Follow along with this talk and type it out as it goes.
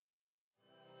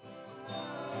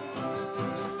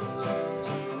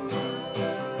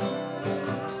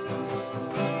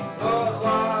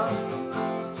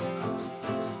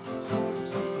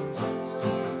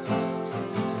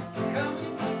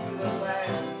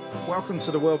welcome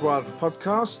to the Worldwide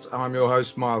Podcast. I'm your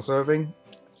host, Miles Irving.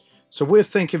 So we're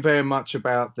thinking very much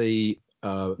about the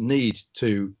need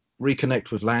to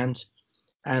reconnect with land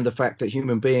and the fact that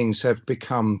human beings have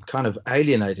become kind of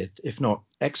alienated, if not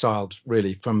exiled,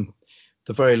 really, from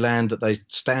the very land that they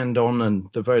stand on and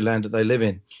the very land that they live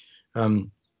in.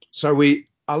 So we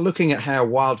are looking at how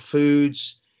wild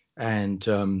foods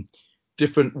and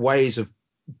different ways of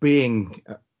being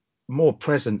more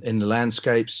present in the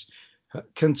landscapes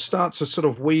can start to sort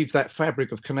of weave that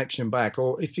fabric of connection back.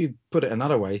 Or if you put it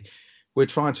another way, we're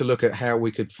trying to look at how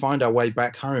we could find our way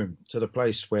back home to the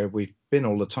place where we've been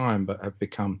all the time but have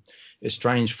become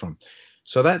estranged from.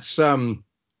 So that's kind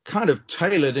of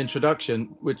tailored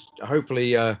introduction, which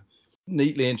hopefully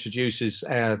neatly introduces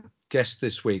our guest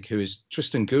this week, who is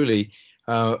Tristan Gooley,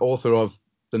 author of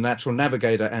The Natural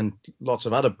Navigator and lots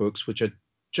of other books, which are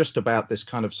just about this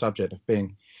kind of subject of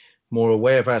being more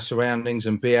aware of our surroundings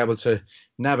and be able to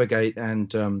navigate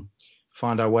and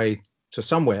find our way to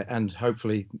somewhere. And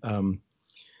hopefully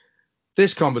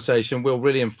this conversation will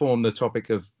really inform the topic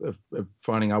of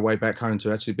finding our way back home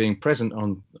to actually being present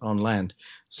on land.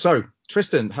 So,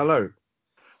 Tristan, hello.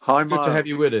 Hi, Good Miles. to have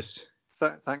you with us.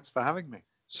 Thanks for having me.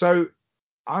 So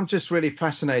I'm just really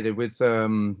fascinated with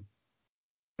the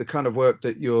kind of work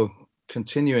that you're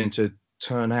continuing to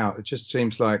turn out. It just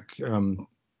seems like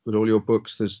with all your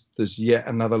books, there's yet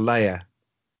another layer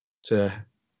to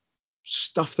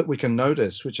stuff that we can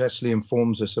notice, which actually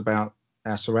informs us about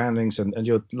our surroundings. And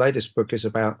your latest book is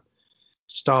about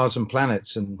stars and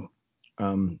planets, and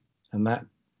that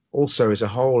also is a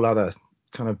whole other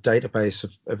kind of database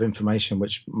of information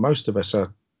which most of us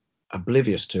are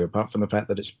oblivious to, apart from the fact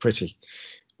that it's pretty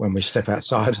when we step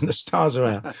outside and the stars are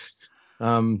out.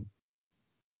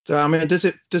 So I mean, does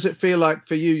it feel like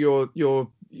for you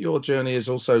your journey is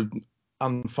also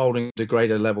unfolding to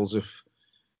greater levels of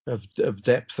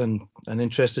depth and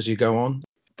interest as you go on?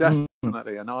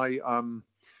 Definitely. And I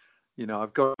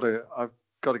I've got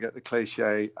to get the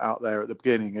cliche out there at the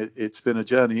beginning. It's been a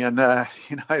journey, and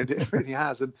it really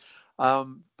has. And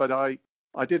but I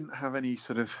didn't have any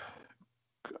sort of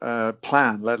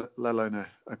plan, let alone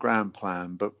a grand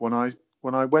plan. But when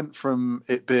I went from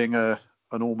it being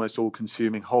an almost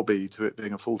all-consuming hobby to it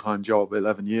being a full-time job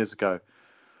 11 years ago,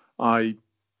 I've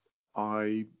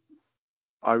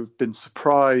been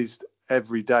surprised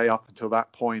every day up until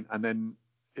that point, and then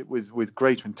it with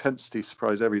greater intensity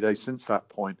surprised every day since that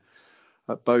point,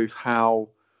 at both how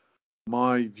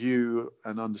my view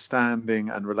and understanding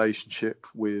and relationship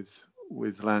with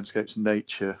landscapes and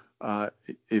nature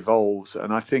evolves.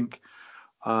 And I think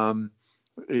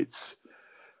it's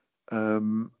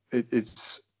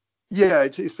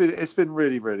been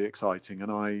really, really exciting.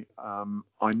 And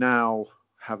I now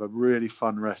have a really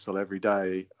fun wrestle every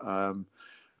day,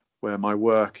 where my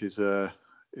work there's a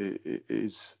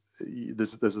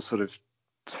sort of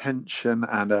tension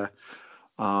and a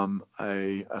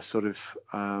sort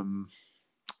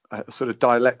of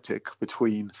dialectic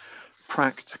between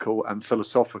practical and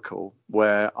philosophical,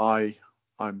 where I'm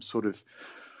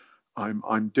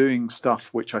doing stuff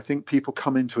which I think people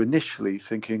come into initially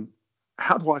thinking,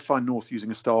 how do I find north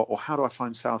using a star, or how do I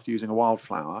find south using a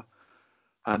wildflower?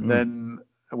 And then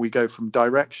we go from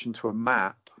direction to a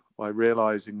map by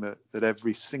realizing that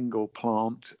every single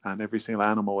plant and every single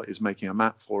animal is making a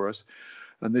map for us.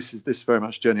 And this is very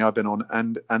much a journey I've been on.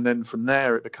 And then from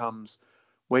there it becomes,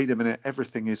 wait a minute,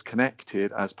 everything is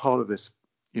connected as part of this.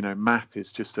 Map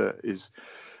is just is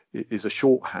a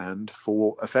shorthand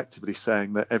for effectively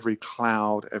saying that every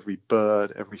cloud, every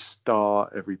bird, every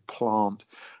star, every plant,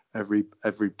 every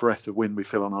breath of wind we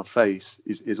feel on our face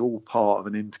is all part of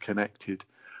an interconnected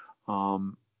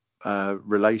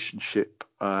relationship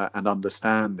and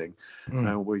understanding.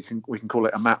 We can call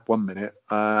it a map one minute,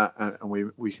 and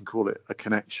we can call it a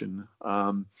connection.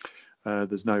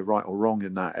 There's no right or wrong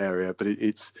in that area, but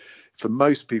it's for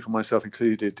most people, myself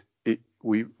included,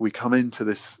 we come into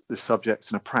this subject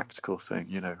in a practical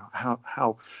thing.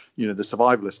 How the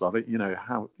survivalists love it.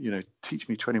 How teach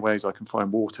me 20 ways I can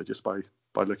find water just by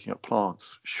looking at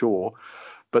plants. Sure,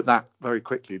 but that very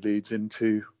quickly leads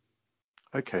into,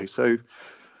 okay, so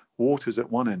water's at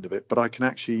one end of it, but I can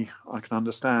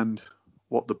understand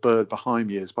what the bird behind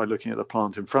me is by looking at the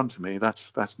plant in front of me.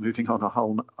 That's moving on a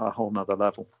whole nother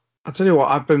level. I'll tell you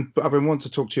what, I've been wanting to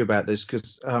talk to you about this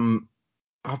because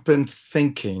I've been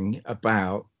thinking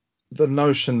about the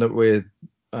notion that we're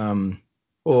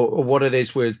or what it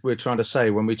is we're trying to say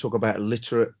when we talk about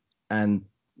literate and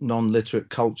non-literate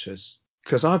cultures.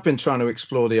 Because I've been trying to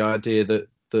explore the idea that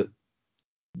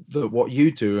what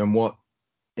you do and what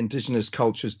indigenous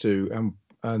cultures do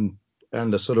and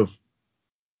the sort of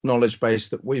knowledge base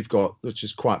that we've got, which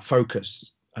is quite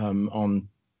focused on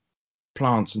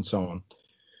plants and so on,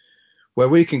 where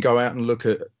we can go out and look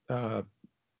at a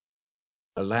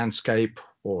landscape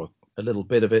or a little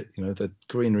bit of it, the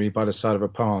greenery by the side of a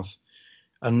path,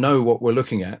 and know what we're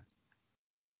looking at,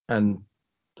 and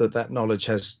that knowledge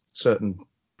has certain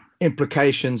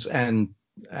implications and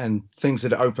things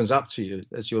that it opens up to you,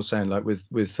 as you're saying, like with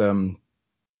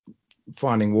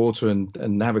finding water and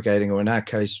navigating, or in our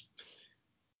case,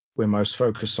 we're most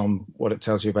focused on what it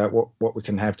tells you about what we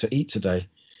can have to eat today.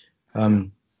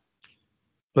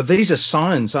 But these are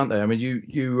signs, aren't they? I mean, you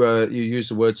use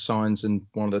the word signs in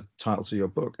one of the titles of your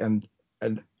book, and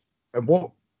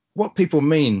what people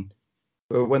mean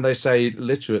when they say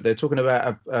literate, they're talking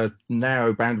about a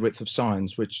narrow bandwidth of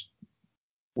signs, which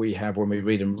we have when we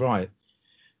read and write.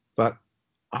 But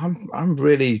I'm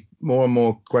really more and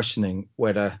more questioning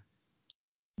whether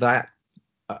that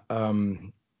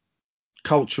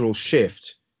cultural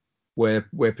shift, where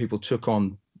people took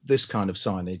on this kind of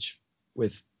signage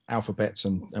with alphabets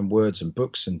and words and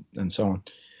books and so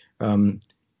on,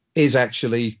 is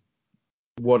actually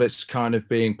what it's kind of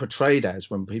being portrayed as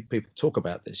when people talk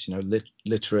about this.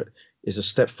 Literate is a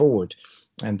step forward,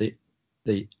 and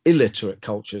the illiterate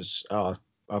cultures are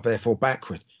therefore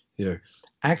backward.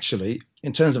 Actually,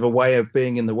 in terms of a way of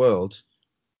being in the world,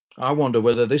 I wonder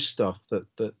whether this stuff that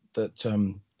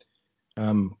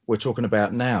we're talking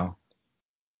about now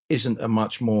isn't a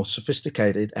much more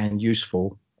sophisticated and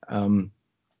useful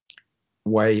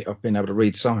way of being able to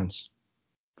read signs.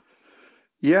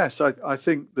 Yes, I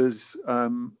think there's.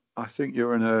 I think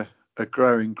you're in a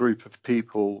growing group of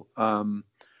people.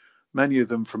 Many of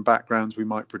them from backgrounds we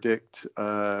might predict,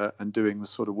 and doing the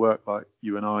sort of work like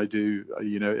you and I do.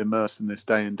 Immersed in this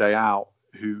day in, day out,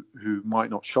 who might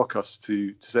not shock us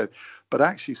to say, but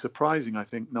actually surprising, I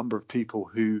think, number of people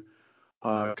who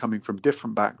are coming from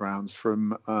different backgrounds,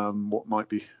 from what might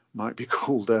be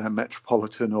called a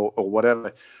metropolitan or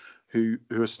whatever, who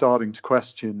are starting to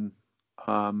question,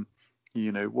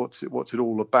 what's it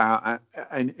all about,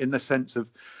 and in the sense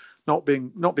of not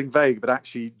being vague, but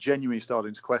actually genuinely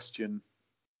starting to question,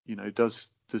 does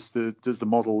the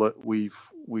model that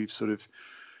we've sort of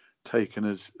taken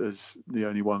as the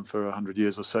only one for 100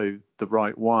 years or so the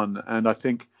right one? And I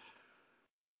think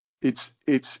it's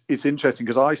interesting,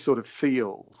 because I sort of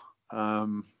feel,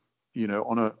 on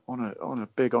a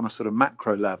sort of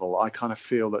macro level, I kind of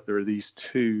feel that there are these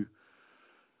two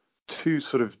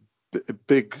sort of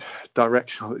big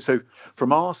directional. So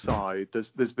from our side,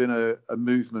 there's been a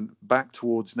movement back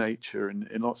towards nature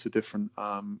in lots of different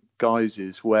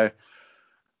guises, where,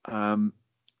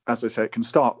 as I say, it can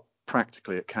start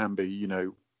practically. It can be,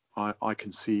 I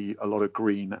can see a lot of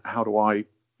green. How do I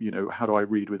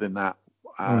read within that?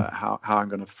 How I'm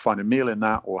going to find a meal in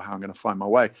that, or how I'm going to find my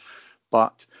way.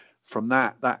 But from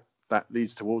that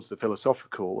leads towards the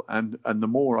philosophical, and the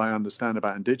more I understand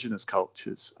about indigenous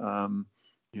cultures, I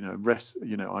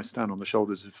stand on the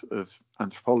shoulders of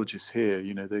anthropologists here.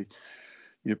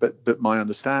 But my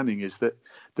understanding is that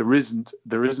there isn't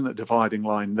a dividing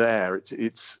line there.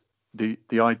 It's the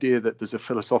idea that there's a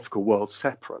philosophical world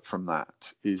separate from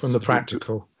that, is from the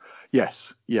practical.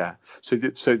 Yes, yeah. So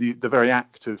the very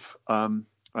act of, and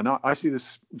I see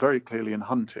this very clearly in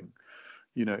hunting.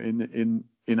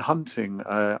 In hunting,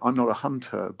 I'm not a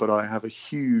hunter, but I have a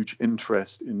huge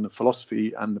interest in the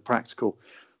philosophy and the practical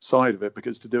side of it,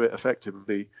 because to do it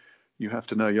effectively, you have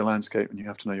to know your landscape and you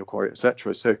have to know your quarry,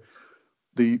 etc. So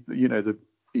even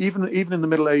in the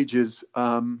Middle Ages,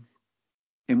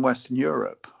 in Western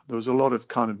Europe, there was a lot of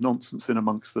kind of nonsense in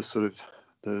amongst the sort of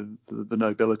the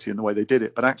nobility and the way they did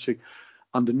it. But actually,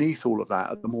 underneath all of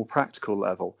that, at the more practical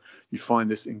level, you find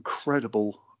this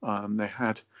incredible. They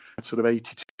had sort of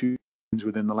 82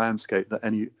 within the landscape that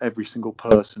every single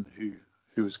person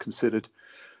who was considered,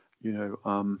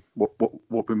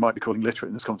 what we might be calling literate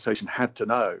in this conversation, had to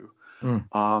know.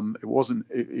 It wasn't.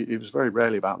 It was very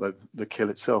rarely about the kill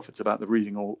itself. It's about the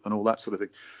reading and all that sort of thing.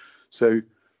 So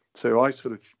I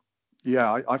sort of,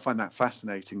 I find that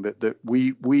fascinating, that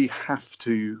we have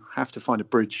to find a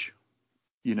bridge,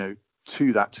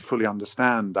 to that, to fully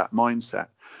understand that mindset,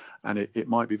 and it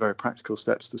might be very practical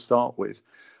steps to start with,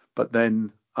 but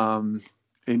then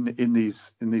in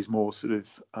these more sort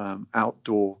of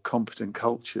outdoor competent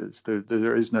cultures,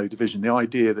 there is no division. The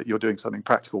idea that you're doing something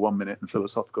practical one minute and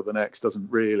philosophical the next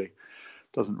doesn't really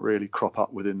crop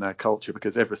up within their culture,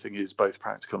 because everything is both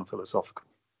practical and philosophical.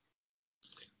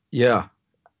 Yeah,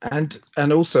 and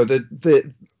also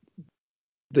the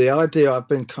idea I've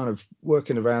been kind of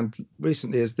working around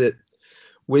recently is that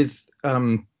with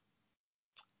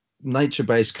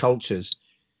nature-based cultures,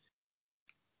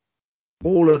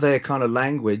 all of their kind of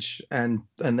language and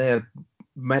their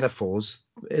metaphors,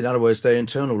 in other words, their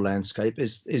internal landscape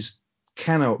is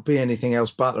cannot be anything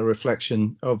else but a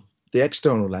reflection of the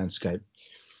external landscape.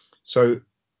 So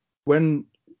when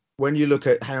you look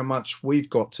at how much we've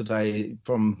got today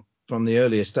from the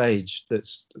earliest age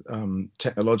that's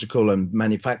technological and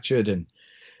manufactured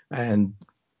and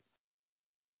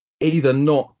either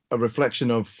not a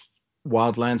reflection of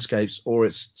wild landscapes or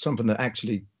it's something that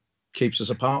actually keeps us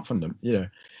apart from them,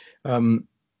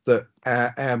 that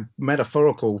our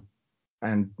metaphorical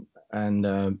and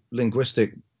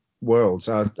linguistic worlds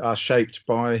are shaped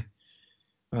by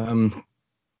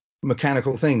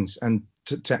mechanical things and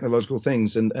technological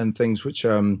things and things which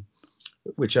are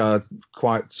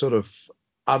quite sort of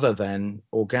other than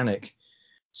organic.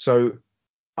 So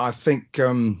I think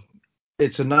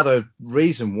it's another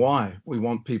reason why we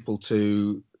want people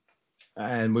to,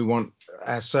 and we want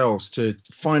ourselves to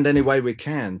find any way we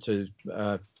can to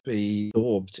be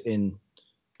absorbed in,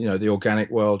 the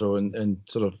organic world or in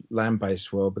sort of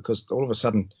land-based world, because all of a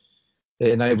sudden it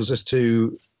enables us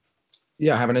to,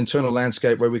 have an internal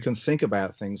landscape where we can think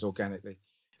about things organically.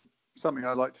 Something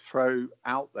I'd like to throw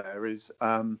out there is,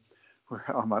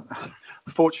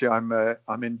 unfortunately,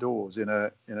 I'm indoors in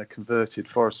a converted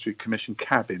Forestry Commission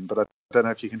cabin, but I don't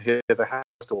know if you can hear the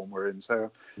hailstorm we're in.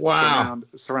 So wow,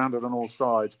 surrounded on all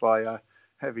sides by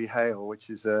heavy hail,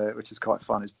 which is quite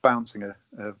fun. It's bouncing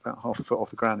about half a foot off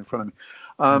the ground in front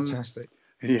of me. Fantastic.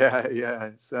 Yeah.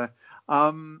 It's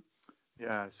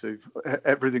so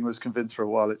everything was convinced for a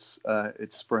while it's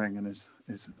spring and is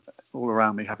all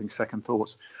around me having second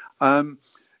thoughts. Going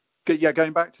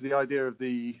back to the idea of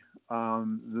the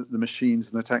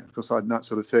machines and the technical side and that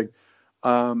sort of thing,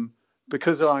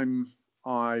 because I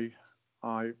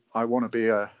want to be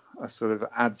a sort of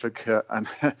advocate and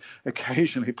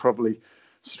occasionally probably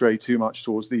stray too much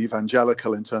towards the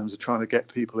evangelical in terms of trying to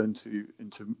get people into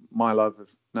my love of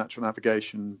natural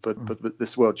navigation, but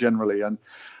this world generally. And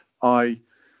I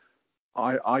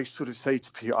sort of say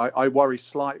to people, I worry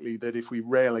slightly that if we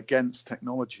rail against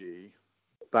technology,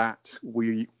 that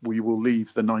we will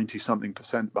leave the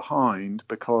 90-something% behind,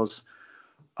 because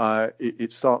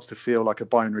it starts to feel like a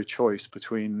binary choice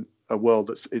between a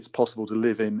world it's possible to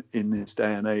live in this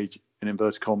day and age, in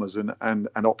inverted commas, and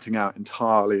opting out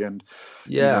entirely and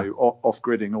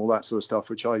off-gridding, all that sort of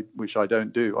stuff, which I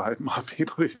don't do. I admire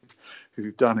people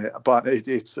who've done it, but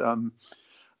it's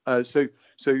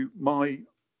so my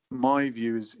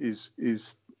view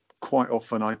is quite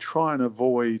often I try and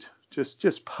avoid,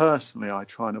 just personally, I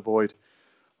try and avoid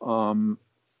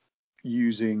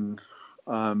using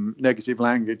negative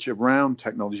language around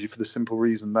technology, for the simple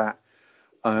reason that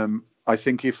I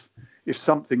think if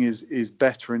something is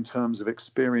better in terms of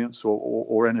experience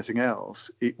or anything else,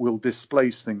 it will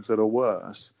displace things that are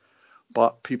worse.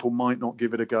 But people might not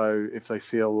give it a go if they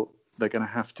feel they're going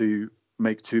to have to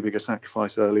make too big a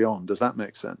sacrifice early on. Does that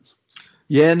make sense?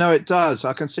 Yeah, no, it does.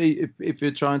 I can see if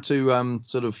you're trying to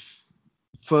sort of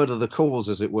further the cause,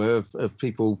 as it were, of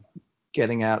people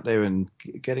getting out there and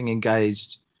getting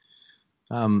engaged.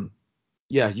 You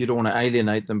don't want to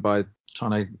alienate them by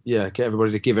trying to get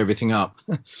everybody to give everything up.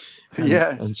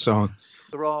 Yes, and so on.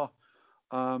 There are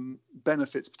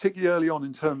benefits, particularly early on,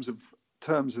 in terms of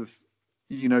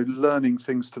learning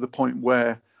things to the point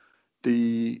where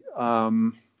the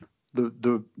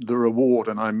reward,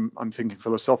 and I'm thinking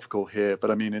philosophical here,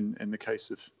 but I mean in the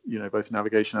case of both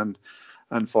navigation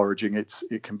and foraging, it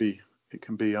can be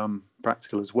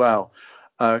practical as well,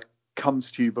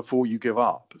 comes to you before you give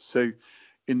up. So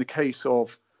in the case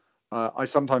of I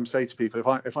sometimes say to people,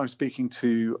 if I'm speaking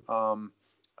to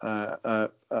an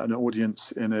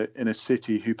audience in a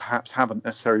city who perhaps haven't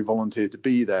necessarily volunteered to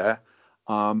be there,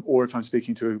 or if I'm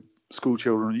speaking to school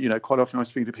children, quite often I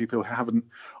speak to people who haven't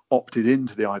opted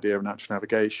into the idea of natural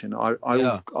navigation. I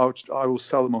will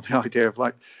sell them on the idea of,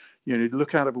 like,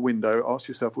 look out of a window, ask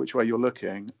yourself which way you're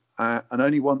looking, and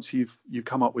only once you've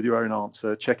come up with your own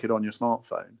answer, check it on your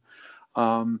smartphone.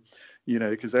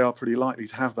 Because they are pretty likely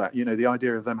to have that. The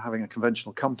idea of them having a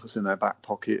conventional compass in their back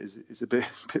pocket is a bit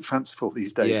fanciful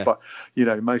these days. Yeah. But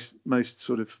most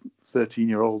sort of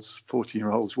 13-year-olds,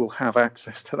 14-year-olds will have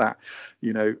access to that.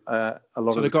 A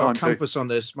lot of the time. So they've got a compass on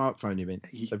their smartphone, you mean?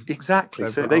 Exactly.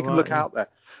 So they can look out there.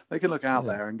 They can look out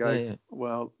there and go,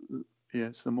 well,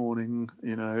 it's the morning.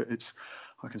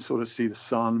 I can sort of see the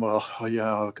sun. Well,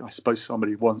 I suppose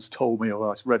somebody once told me, or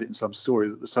I read it in some story,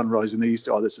 that the sun rises in the east.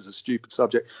 Oh, this is a stupid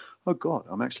subject. Oh God,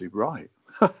 I'm actually right.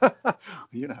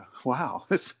 Wow,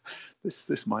 this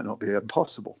might not be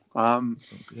impossible. And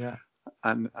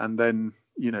then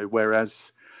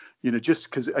whereas just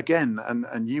because, again,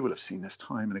 and you will have seen this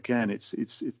time and again, it's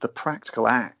the practical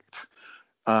act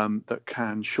that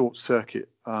can short circuit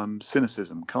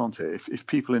cynicism, can't it? If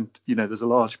people, there's a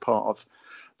large part of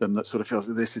them that sort of feels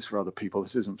that this is for other people,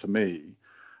 this isn't for me,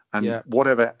 and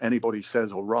whatever anybody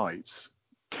says or writes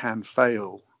can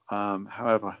fail.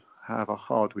 However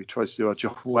hard we try to do our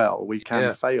job well, we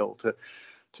can fail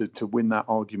to win that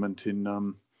argument in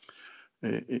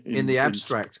the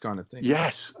abstract kind of thing.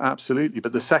 Yes, absolutely.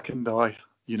 But the second I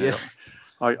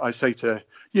say to,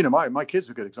 my kids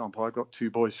are a good example. I've got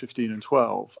two boys, 15 and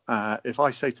 12. If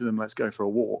I say to them, let's go for a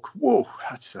walk, whoa,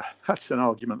 that's an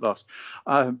argument lost.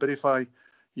 But if I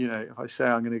say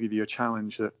I'm going to give you a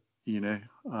challenge that,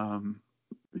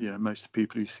 most of the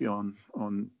people you see on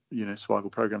survival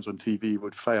programs on TV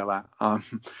would fail at,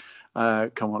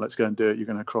 come on, let's go and do it. You're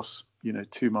going to cross,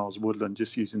 2 miles of woodland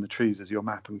just using the trees as your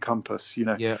map and compass,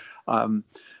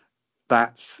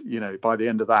 that's, by the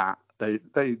end of that, they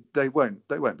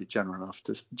won't be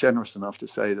generous enough to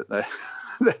say that they're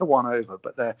won over,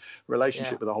 but their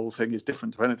relationship with the whole thing is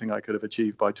different to anything I could have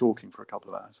achieved by talking for a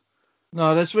couple of hours.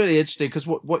 No, that's really interesting, because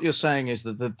what you're saying is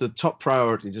that the top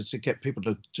priority is to get people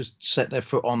to just set their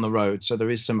foot on the road, so there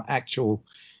is some actual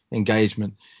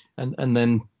engagement, and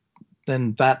then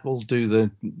that will do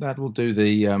the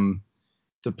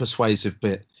persuasive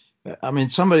bit. I mean,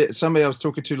 somebody I was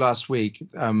talking to last week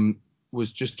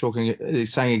was just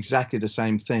saying exactly the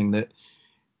same thing, that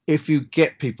if you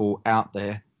get people out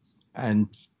there and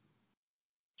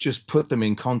just put them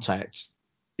in contact,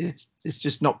 it's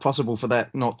just not possible for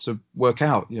that not to work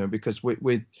out, because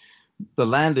we the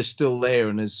land is still there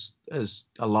and as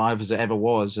alive as it ever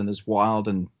was, and as wild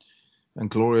and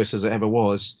glorious as it ever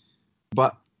was,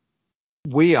 but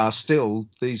we are still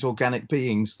these organic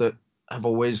beings that have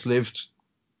always lived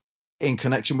in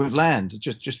connection with land.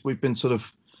 Just we've been sort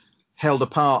of held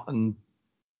apart and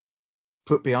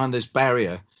put behind this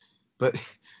barrier. But as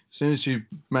soon as you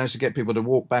manage to get people to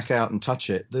walk back out and touch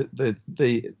it,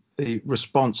 the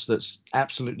response that's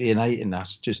absolutely innate in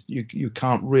us, just you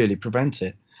can't really prevent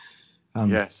it.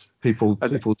 Yes, people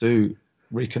do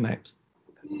reconnect.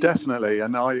 Definitely,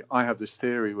 and I have this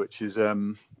theory, which is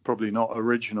probably not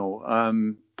original,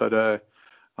 but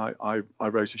I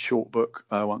wrote a short book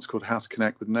once called How to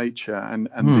Connect with Nature, and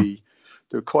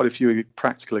there are quite a few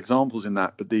practical examples in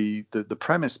that, but the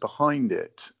premise behind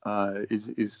it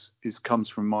is comes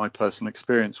from my personal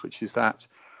experience, which is that,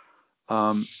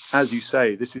 as you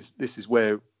say, this is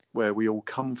where we all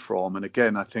come from, and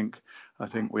again, I think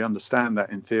we understand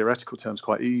that in theoretical terms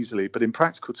quite easily, but in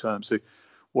practical terms, so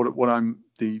what I'm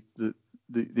the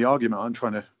argument I'm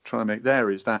trying to make there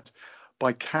is that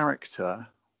by character,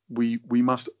 we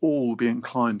must all be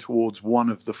inclined towards one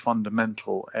of the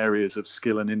fundamental areas of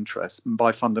skill and interest. And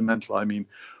by fundamental, I mean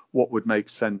what would make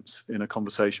sense in a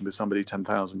conversation with somebody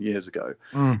 10,000 years ago.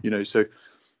 So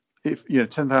if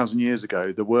 10,000 years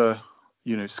ago there were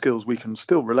skills we can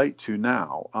still relate to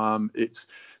now.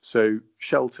 So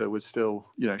shelter was still,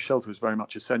 shelter was very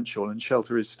much essential, and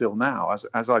shelter is still now.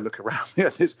 As I look around me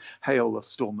at this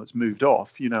hailstorm that's moved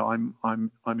off,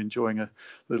 I'm enjoying a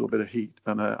little bit of heat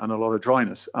and a lot of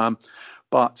dryness.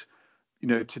 But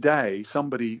today,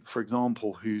 somebody, for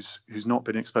example, who's not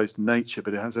been exposed to nature,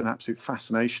 but has an absolute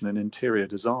fascination in interior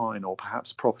design or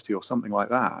perhaps property or something like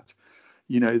that,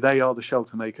 they are the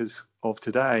shelter makers of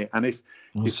today. And if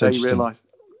they realise.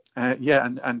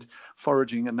 And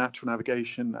foraging and natural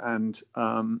navigation and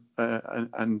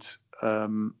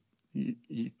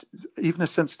even a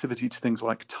sensitivity to things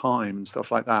like time and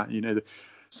stuff like that.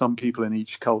 Some people in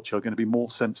each culture are going to be more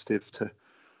sensitive to,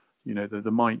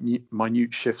 the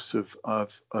minute shifts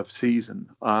of season.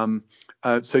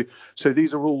 So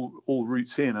these are all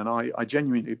roots in, and I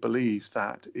genuinely believe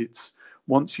that it's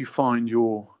once you find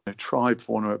your tribe,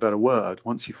 for want of a better word,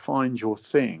 once you find your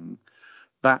thing,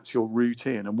 that's your route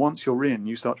in, and once you're in,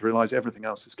 you start to realize everything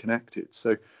else is connected.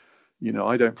 So,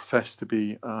 I don't profess to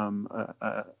be an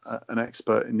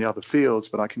expert in the other fields,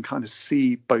 but I can kind of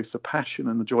see both the passion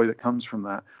and the joy that comes from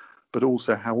that, but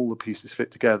also how all the pieces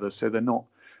fit together. So they're not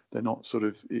sort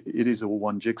of. It is all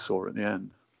one jigsaw at the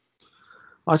end.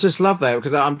 I just love that,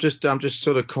 because I'm just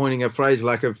sort of coining a phrase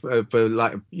like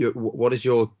what is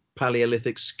your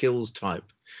Paleolithic skills type?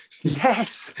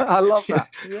 Yes, I love that.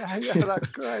 Yeah, that's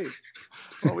great.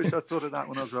 I wish I thought of that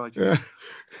when I was writing.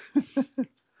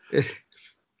 Yeah.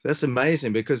 That's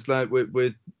amazing, because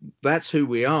we're that's who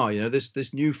we are.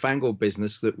 This newfangled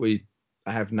business that we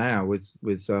have now with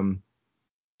sorry,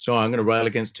 I'm going to rail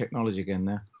against technology again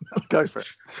now. Go for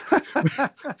it.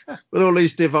 But all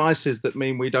these devices that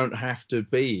mean we don't have to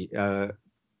be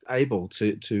able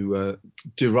to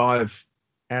derive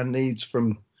our needs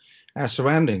from our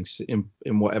surroundings in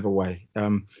whatever way,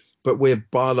 but we're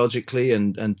biologically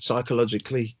and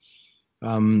psychologically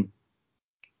I'm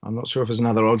not sure if there's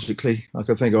another logically I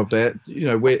can think of there.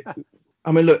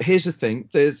 I mean, look, here's the thing.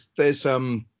 There's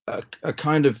a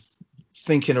kind of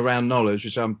thinking around knowledge,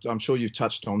 which I'm sure you've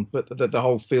touched on, but the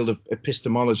whole field of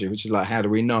epistemology, which is like, how do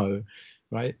we know,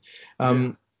 right?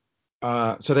 So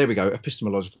there we go,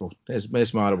 epistemological.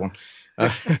 There's my other one.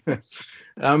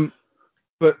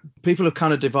 But people have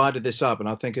kind of divided this up, and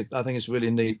I think it's really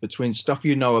neat between stuff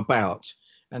you know about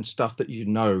and stuff that you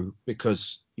know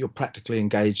because you're practically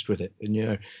engaged with it.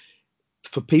 And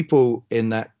for people in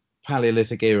that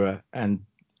Paleolithic era and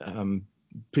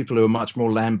people who are much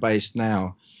more land-based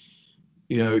now,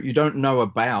 you don't know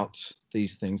about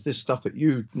these things. This stuff that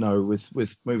you know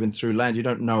with moving through land, you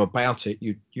don't know about it.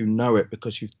 You know it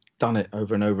because you've done it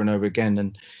over and over and over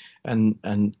again, and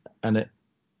it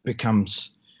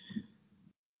becomes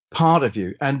part of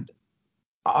you. And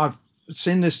I've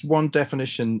seen this one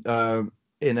definition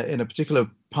in a particular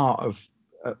part of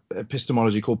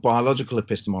epistemology called biological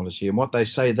epistemology, and what they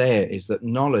say there is that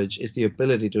knowledge is the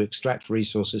ability to extract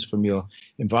resources from your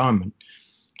environment.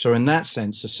 So in that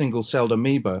sense, a single-celled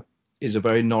amoeba is a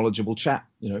very knowledgeable chap,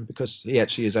 because he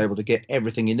actually is able to get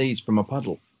everything he needs from a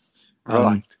puddle.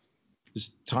 Right.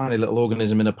 This tiny little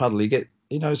organism in a puddle, he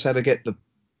knows how to get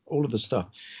all of the stuff.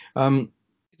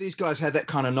 These guys had that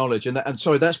kind of knowledge, and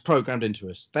sorry, that's programmed into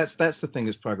us. That's the thing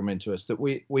that's programmed into us, that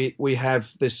we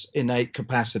have this innate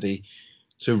capacity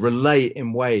to relate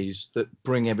in ways that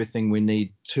bring everything we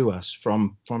need to us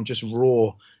from just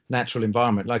raw natural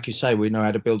environment. Like you say, we know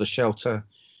how to build a shelter.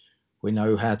 We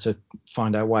know how to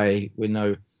find our way. We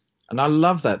know, and I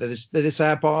love that it's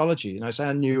our biology. It's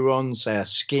our neurons, our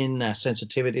skin, our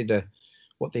sensitivity to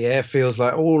what the air feels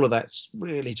like. All of that's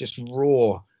really just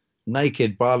raw,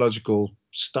 naked biological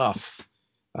stuff.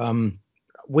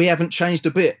 We haven't changed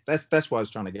a bit. That's what I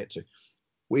was trying to get to.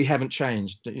 We haven't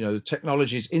changed.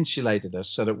 Technology's insulated us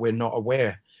so that we're not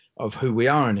aware of who we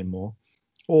are anymore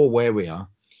or where we are.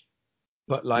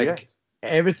 But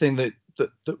everything that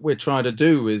we're trying to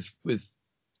do with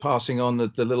passing on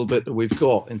the little bit that we've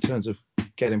got in terms of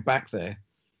getting back there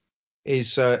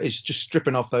is just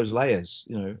stripping off those layers.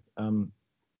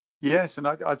 Yes, and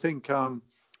I think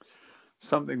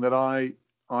something that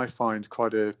I find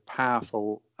quite a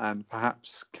powerful and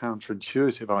perhaps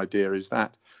counterintuitive idea is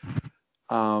that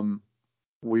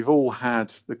we've all had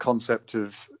the concept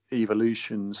of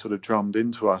evolution sort of drummed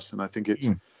into us, and I think it's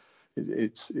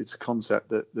a concept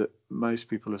that most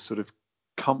people are sort of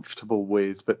comfortable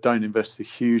with, but don't invest a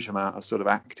huge amount of sort of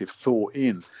active thought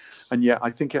in. And yet I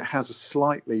think it has a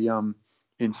slightly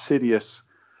insidious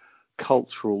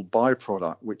cultural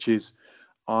byproduct, which is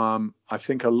I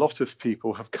think a lot of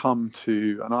people have come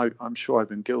to, and I'm sure I've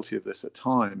been guilty of this at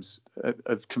times,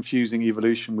 of confusing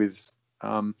evolution with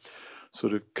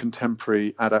sort of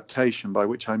contemporary adaptation, by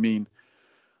which I mean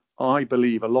I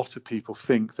believe a lot of people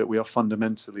think that we are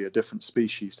fundamentally a different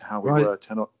species to how we were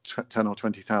 10 or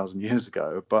 20,000 years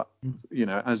ago. But,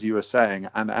 as you were saying,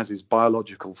 and as is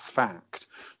biological fact,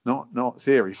 not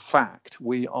theory, fact,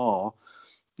 we are,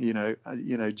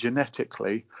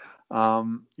 genetically,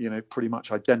 pretty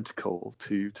much identical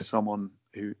to someone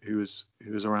who was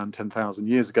around 10,000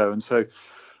 years ago. And so,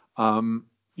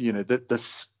 the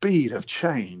speed of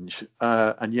change,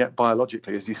 and yet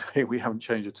biologically, as you say, we haven't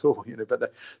changed at all.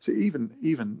 So even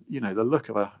the look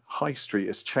of a high street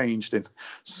has changed in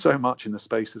so much in the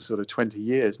space of sort of 20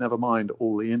 years. Never mind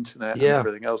all the internet and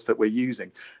everything else that we're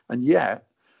using, and yet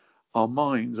our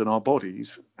minds and our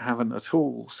bodies haven't at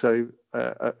all. So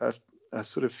a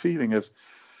sort of feeling of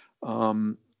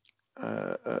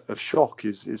shock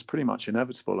is pretty much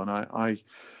inevitable, and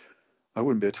I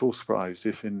wouldn't be at all surprised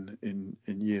if in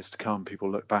years to come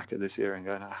people look back at this era and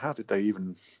go, how did they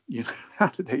even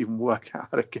work out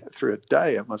how to get through a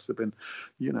day? It must have been,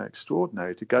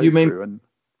 extraordinary to go through. And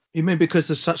you mean because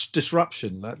there's such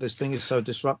disruption, like this thing is so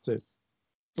disruptive?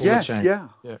 Yes, yeah.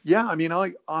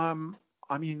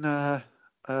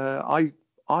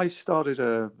 I started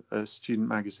a student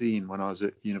magazine when I was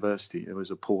at university. It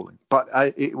was appalling, but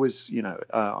it was,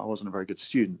 I wasn't a very good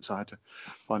student, so I had to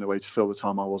find a way to fill the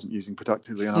time I wasn't using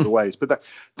productively in other ways. But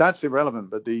that's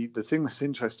irrelevant. But the thing that's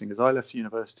interesting is I left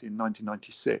university in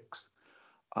 1996,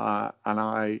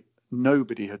 and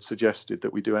nobody had suggested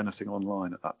that we do anything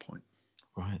online at that point.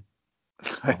 Right.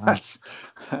 So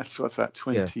that's what's that,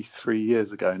 23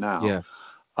 years ago now. Yeah.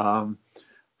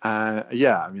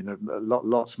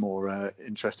 Lots more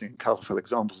interesting and colourful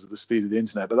examples of the speed of the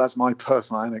internet. But that's my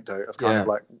personal anecdote of kind of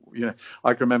like,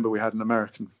 I can remember we had an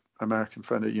American American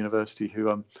friend at university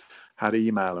who had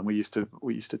email, and we used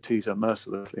to tease her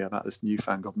mercilessly about this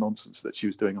newfangled nonsense that she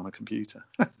was doing on a computer.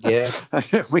 Yeah.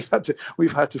 we've had to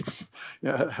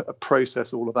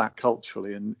process all of that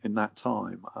culturally in that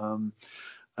time.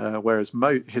 Whereas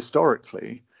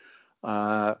historically,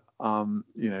 if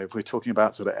we're talking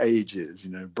about sort of ages,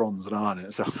 Bronze and Iron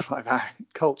and stuff like that,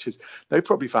 cultures, they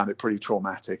probably found it pretty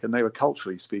traumatic, and they were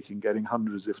culturally speaking getting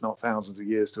hundreds, if not thousands, of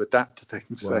years to adapt to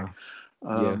things. Wow.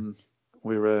 So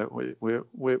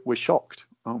we're shocked,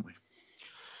 aren't we?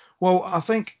 Well, I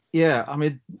think, I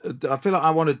mean, I feel like I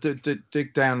want to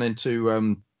dig down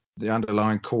into the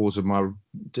underlying cause of my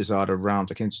desire to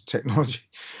round against technology.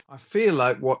 I feel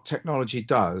like what technology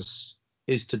does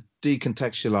is to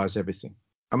decontextualize everything.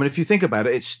 I mean, if you think about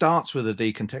it, it starts with a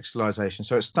decontextualization.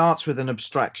 So it starts with an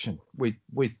abstraction. We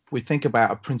think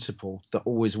about a principle that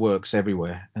always works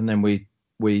everywhere, and then we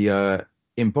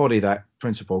embody that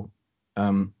principle.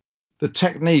 The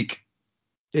technique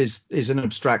is an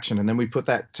abstraction, and then we put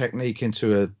that technique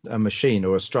into a machine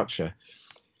or a structure.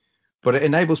 But it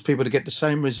enables people to get the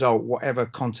same result, whatever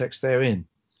context they're in.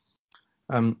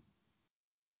 And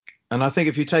I think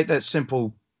if you take that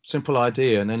simple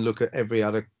idea and then look at every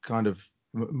other kind of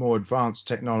more advanced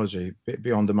technology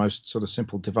beyond the most sort of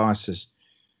simple devices,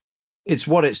 it's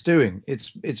what it's doing.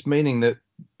 It's meaning that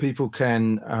people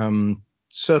can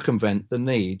circumvent the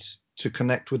need to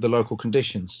connect with the local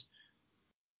conditions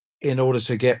in order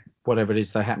to get whatever it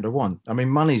is they happen to want. I mean,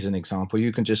 money's an example.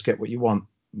 You can just get what you want.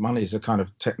 Money is a kind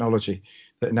of technology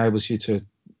that enables you to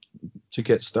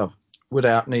get stuff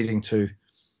without needing to,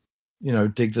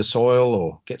 dig the soil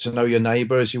or get to know your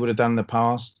neighbor as you would have done in the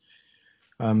past.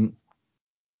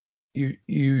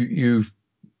 You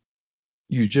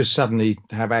just suddenly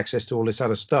have access to all this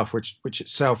other stuff, which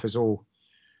itself is all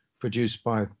produced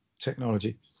by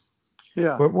technology.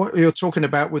 Yeah. But what you're talking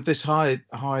about with this high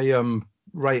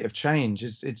rate of change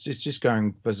is it's just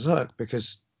going berserk,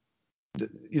 because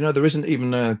there isn't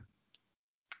even a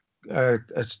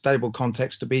stable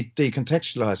context to be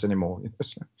decontextualized anymore.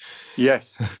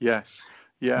 Yes. Yeah.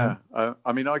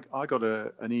 I mean, I got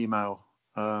an email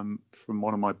from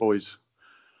one of my boys'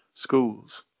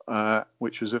 schools,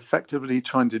 which was effectively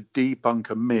trying to debunk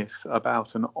a myth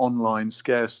about an online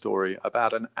scare story,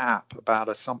 about an app, about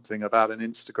an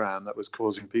Instagram that was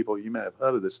causing people. You may have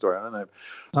heard of this story. I don't know.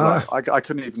 But I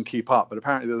couldn't even keep up. But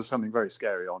apparently there was something very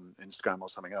scary on Instagram or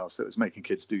something else that was making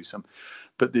kids do some.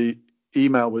 But the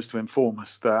email was to inform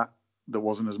us that there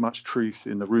wasn't as much truth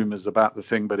in the rumors about the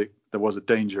thing, but there was a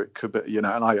danger it could be, and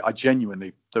I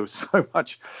genuinely, there was so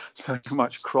much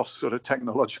cross sort of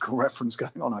technological reference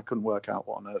going on. I couldn't work out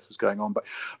what on earth was going on, but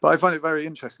I find it very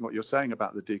interesting what you're saying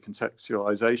about the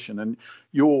decontextualization. And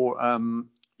you're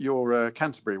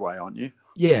Canterbury way, aren't you?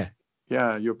 Yeah,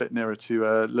 you're a bit nearer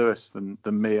to Lewis than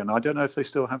me, and I don't know if they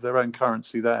still have their own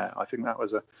currency there. I think that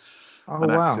was an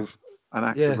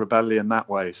act of rebellion that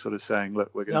way, sort of saying,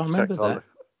 look, we're going to protect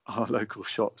our local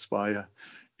shops by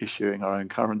issuing our own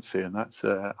currency, and that's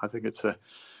I think it's a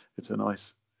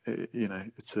nice,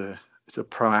 it's a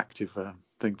proactive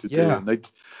thing to do. And do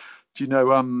you know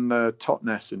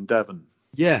Totnes in Devon?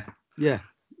 Yeah. They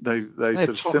had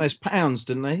Totnes pounds,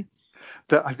 didn't they?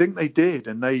 I think they did,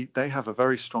 and they have a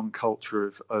very strong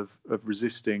culture of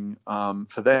resisting.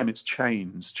 For them, it's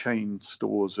chains. Chain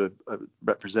stores are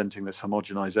representing this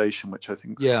homogenization, which I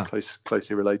think is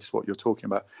closely related to what you're talking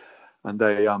about. And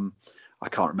they, I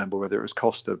can't remember whether it was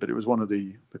Costa, but it was one of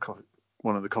the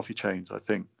coffee chains. I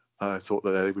think thought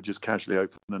that they would just casually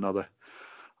open another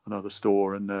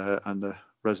store, and the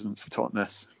residents of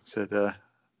Totnes said,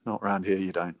 "Not around here,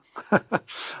 you don't."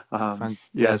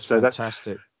 So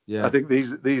fantastic. I think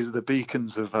these are the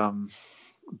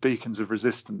beacons of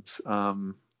resistance.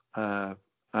 I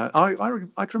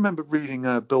can remember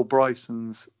reading Bill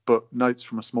Bryson's book Notes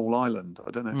from a Small Island. I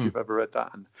don't know if you've ever read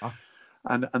that.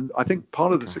 And I think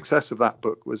part of the success of that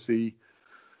book was it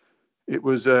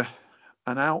was an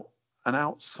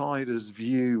outsider's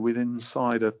view with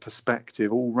insider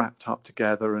perspective, all wrapped up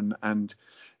together, and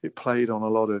it played on a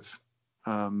lot of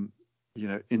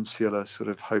insular sort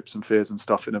of hopes and fears and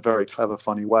stuff in a very clever,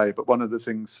 funny way. But one of the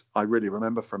things I really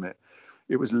remember from it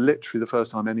was literally the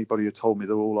first time anybody had told me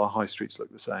that all our high streets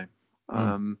look the same.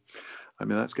 I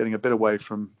mean, that's getting a bit away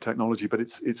from technology, but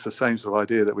it's the same sort of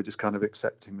idea that we're just kind of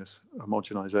accepting this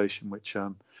homogenization, which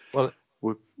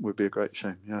would be a great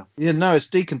shame. Yeah. No, it's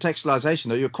decontextualization.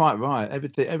 Though. You're quite right.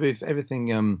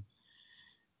 Everything.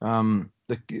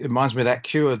 It reminds me of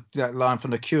that line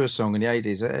from the Cure song in the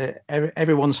 80s.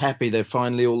 Everyone's happy. They're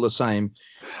finally all the same.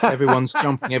 Everyone's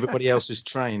jumping everybody else's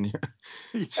train.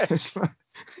 Yes.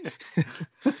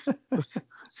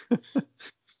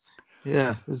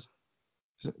 Yeah, there's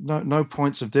no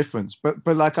points of difference. But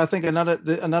like I think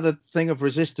another thing of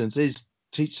resistance is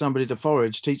teach somebody to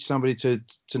forage, teach somebody to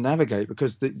navigate,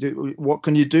 because what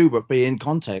can you do but be in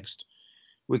context?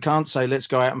 We can't say let's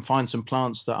go out and find some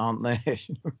plants that aren't there.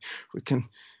 we can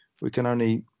we can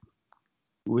only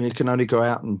we can only go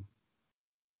out and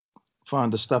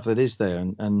find the stuff that is there,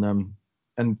 and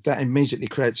that immediately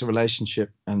creates a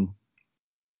relationship. And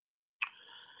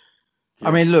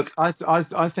I mean, look, Yes.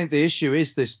 I think the issue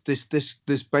is this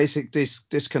basic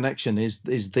disconnection is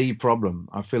the problem.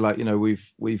 I feel like,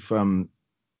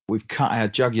 we've cut our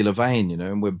jugular vein,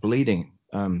 and we're bleeding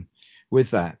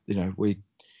with that.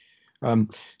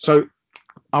 So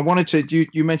I wanted to,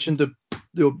 you mentioned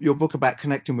your book about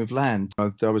connecting with land.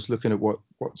 I was looking at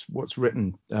what's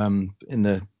written in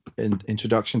the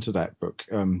introduction to that book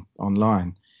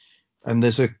online, and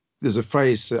there's a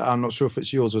phrase, I'm not sure if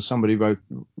it's yours or somebody wrote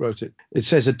it. It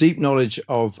says a deep knowledge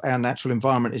of our natural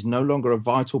environment is no longer a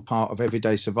vital part of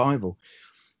everyday survival.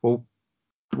 Well,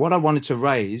 what I wanted to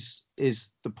raise is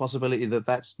the possibility that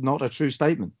that's not a true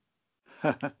statement.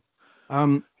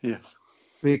 Yes.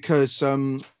 Because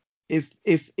if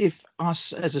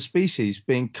us as a species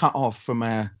being cut off from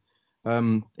our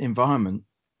environment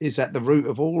is at the root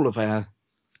of all of our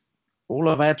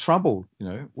trouble,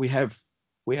 we have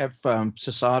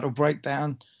societal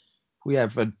breakdown, we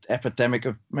have an epidemic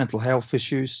of mental health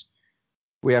issues,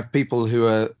 we have people who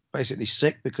are basically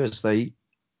sick because they eat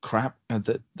crap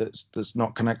that's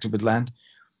not connected with land,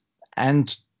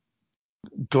 and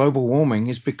global warming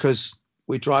is because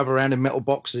we drive around in metal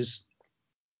boxes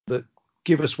that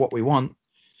give us what we want,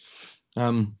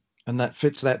 and that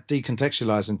fits that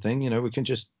decontextualizing thing. We can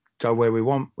just go where we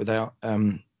want without,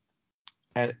 we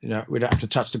don't have to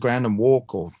touch the ground and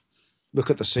walk or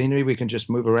look at the scenery. We can just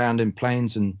move around in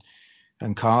planes and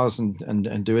cars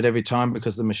and do it every time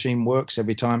because the machine works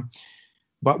every time.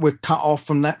 But we're cut off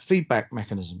from that feedback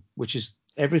mechanism, which is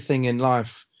everything in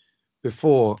life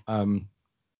before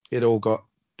it all got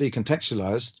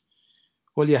decontextualized.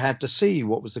 Well, you had to see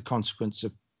what was the consequence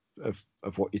of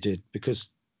what you did, because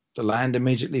the land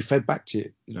immediately fed back to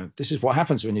you. This is what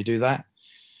happens when you do that.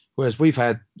 Whereas we've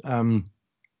had however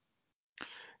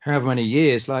many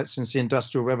years, like since the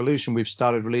Industrial Revolution, we've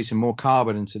started releasing more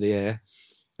carbon into the air.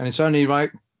 And it's only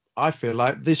right, I feel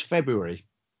like this February,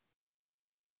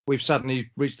 we've suddenly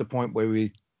reached the point where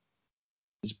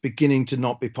it's beginning to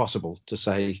not be possible to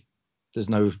say there's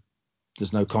no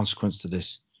consequence to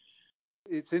this.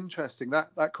 It's interesting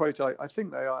that quote. I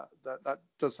think they are that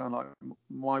does sound like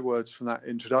my words from that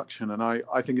introduction, and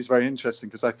I think it's very interesting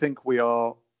because I think we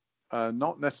are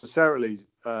not necessarily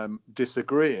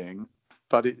disagreeing,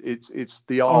 but it's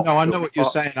the art. Oh no, I know what you're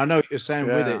saying. I know what you're saying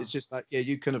with it. Yeah. It's just like, yeah,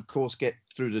 you can of course get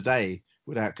through the day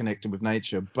without connecting with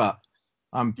nature, but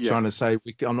I'm trying to Yes. say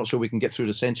I'm not sure we can get through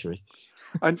the century.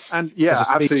 And As yeah, a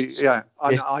absolutely, species. yeah.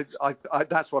 And Yeah. I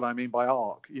that's what I mean by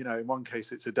arc. In one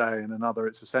case it's a day, in another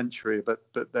it's a century. But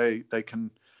they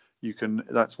can, you can.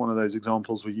 That's one of those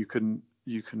examples where you can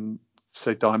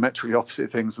say diametrically opposite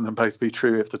things and then both be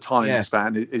true if the time Yeah.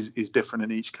 span is different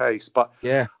in each case. But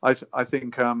Yeah. I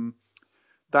think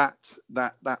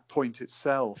that point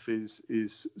itself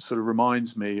is sort of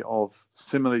reminds me of,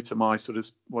 similarly to my sort of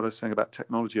what I was saying about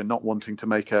technology and not wanting to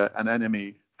make an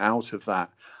enemy out of that.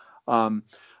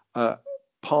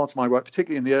 Part of my work,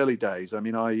 particularly in the early days, I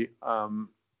mean, I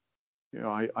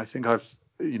think I've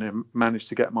managed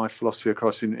to get my philosophy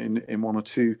across in one or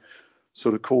two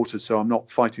sort of quarters, so I'm not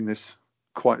fighting this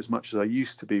quite as much as I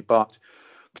used to be. But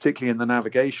particularly in the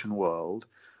navigation world,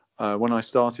 when I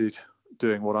started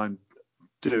doing what I'm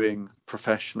doing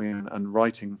professionally and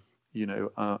writing,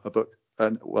 a book,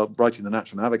 and writing The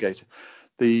Natural Navigator,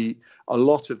 a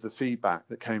lot of the feedback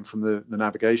that came from the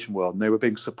navigation world, and they were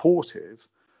being supportive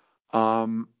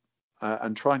and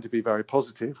trying to be very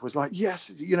positive, was like, yes,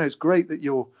 it's great that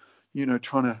you're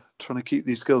trying to keep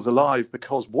these skills alive,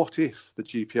 because what if the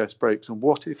GPS breaks and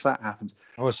what if that happens?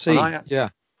 Oh, I And see.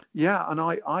 Yeah. and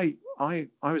I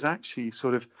was actually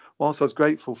sort of, whilst I was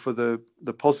grateful for the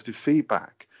positive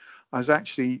feedback, I was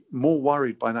actually more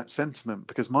worried by that sentiment,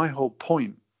 because my whole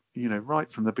point,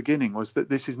 right from the beginning, was that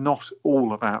this is not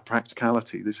all about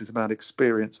practicality. This is about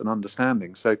experience and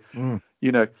understanding. So, I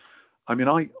mean,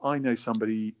 I know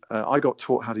somebody, I got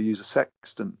taught how to use a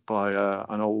sextant by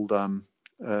an old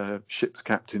ship's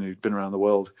captain who'd been around the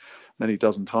world many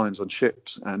dozen times on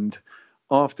ships. And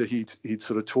after he'd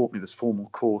sort of taught me this formal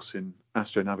course in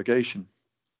astronavigation,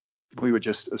 we were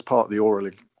just, as part of the oral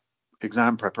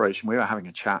exam preparation, we were having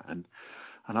a chat, and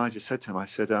I just said to him, I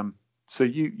said, so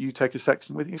you take a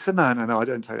sextant with you? He said, no, I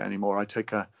don't take that anymore. I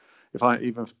take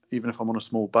even if I'm on a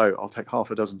small boat, I'll take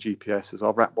half a dozen GPSs.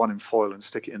 I'll wrap one in foil and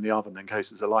stick it in the oven in case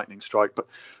there's a lightning strike.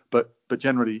 But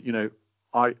generally,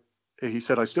 he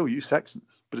said, I still use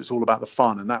sextants, but it's all about the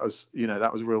fun. And that was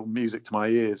real music to my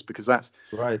ears, because that's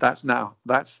now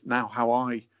how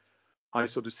I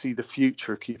sort of see the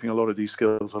future of keeping a lot of these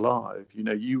skills alive.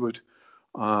 You would,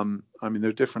 there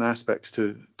are different aspects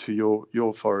to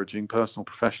your foraging, personal,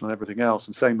 professional, and everything else,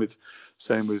 and same with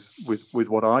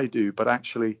what I do. But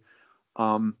actually,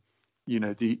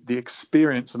 the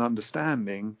experience and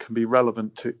understanding can be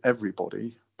relevant to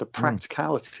everybody. The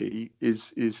practicality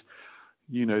is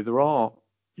there are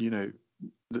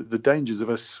the dangers of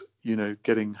us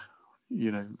getting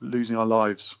losing our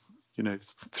lives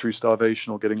through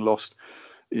starvation or getting lost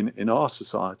in our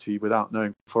society without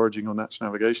knowing foraging or natural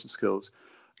navigation skills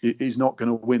is not going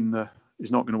to win the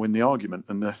argument.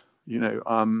 And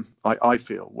I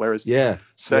feel, whereas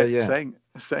saying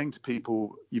to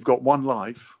people, you've got one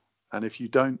life, and if you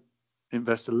don't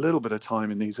invest a little bit of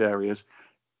time in these areas,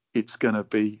 it's going to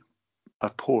be a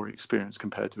poor experience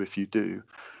compared to if you do.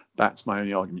 That's my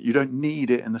only argument. You don't need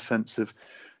it in the sense of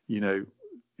you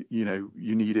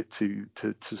need it to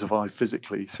survive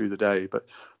physically through the day, but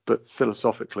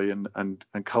philosophically and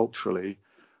culturally,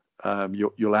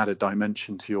 you'll add a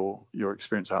dimension to your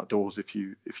experience outdoors if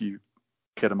you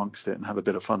get amongst it and have a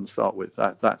bit of fun to start with.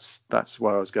 That's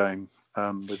where I was going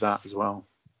with that as well.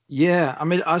 Yeah, I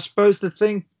mean, I suppose the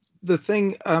thing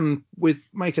with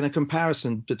making a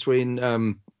comparison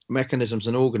between mechanisms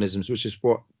and organisms, which is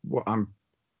what I'm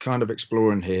kind of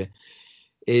exploring here,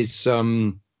 is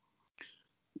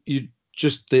you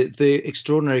just the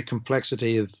extraordinary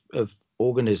complexity of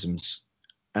organisms.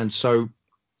 And so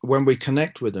when we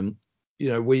connect with them,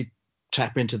 we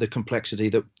tap into the complexity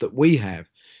that we have,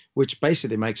 which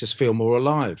basically makes us feel more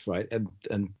alive, right?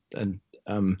 And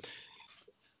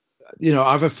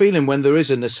I have a feeling when there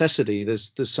is a necessity,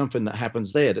 there's something that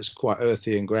happens there that's quite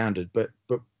earthy and grounded. But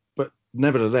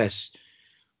nevertheless,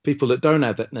 people that don't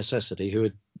have that necessity, who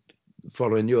are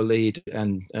following your lead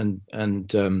and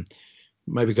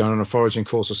maybe going on a foraging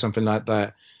course or something like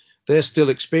that, they're still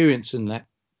experiencing that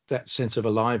sense of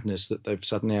aliveness that they've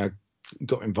suddenly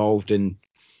got involved in.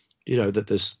 That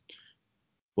there's,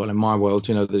 well, in my world,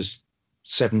 there's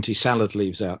 70 salad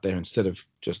leaves out there instead of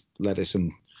just lettuce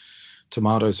and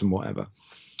tomatoes and whatever.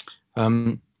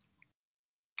 And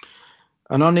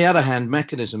on the other hand,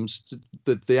 mechanisms,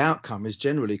 the outcome is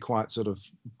generally quite sort of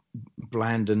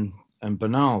bland and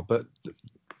banal. But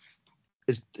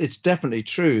it's definitely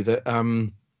true that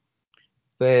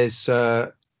there's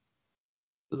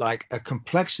like a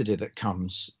complexity that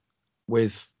comes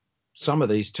with some of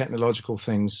these technological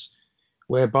things,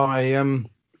 whereby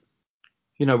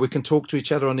we can talk to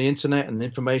each other on the internet and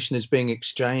information is being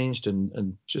exchanged,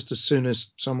 and just as soon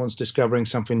as someone's discovering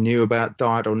something new about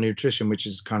diet or nutrition, which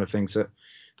is the kind of things that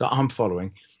I'm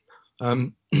following,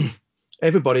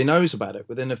 everybody knows about it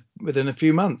within a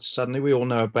few months. Suddenly we all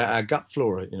know about our gut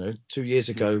flora. 2 years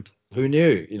ago, who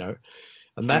knew?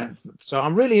 And that, so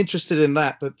I'm really interested in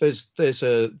that. But there's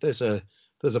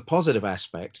a positive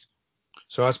aspect.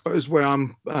 So I suppose where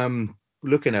I'm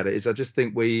looking at it is, I just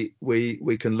think we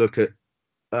can look at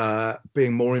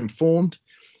being more informed,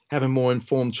 having more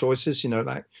informed choices.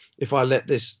 Like, if I let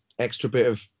this extra bit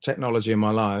of technology in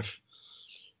my life,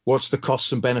 what's the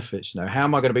costs and benefits? How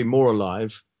am I going to be more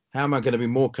alive? How am I going to be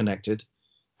more connected?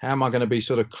 How am I going to be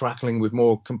sort of crackling with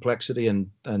more complexity and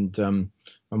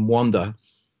wonder?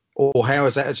 Or how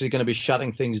is that actually going to be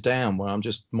shutting things down where I'm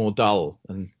just more dull?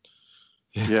 And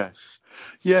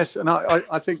yes, and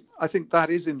I think that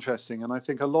is interesting, and I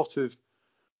think a lot of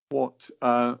what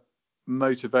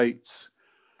motivates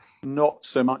not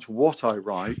so much what I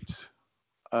write,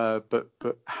 but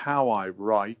how I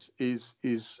write is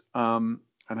and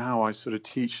how I sort of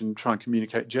teach and try and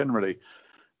communicate generally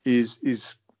is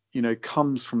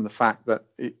comes from the fact that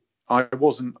I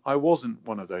wasn't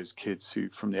one of those kids who,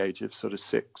 from the age of sort of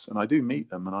 6, and I do meet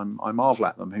them and I marvel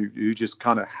at them, who just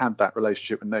kind of had that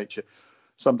relationship with nature.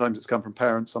 Sometimes it's come from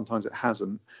parents, sometimes it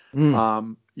hasn't.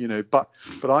 But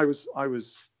I was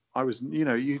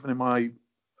even in my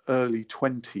early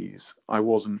 20s, I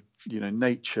wasn't,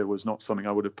 nature was not something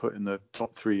I would have put in the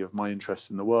top 3 of my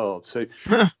interests in the world. So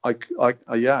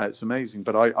yeah, it's amazing.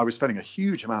 But I was spending a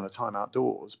huge amount of time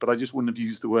outdoors, but I just wouldn't have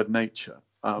used the word nature.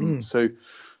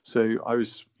 So I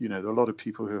was, there are a lot of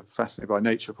people who are fascinated by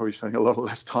nature, probably spending a lot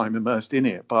less time immersed in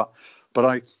it. But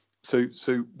so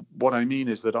what I mean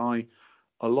is that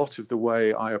a lot of the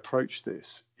way I approach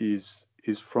this is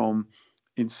from,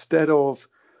 instead of,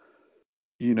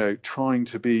 trying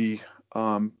to be,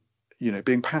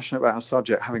 being passionate about a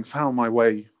subject, having found my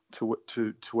way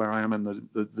to where I am and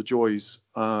the joys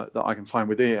that I can find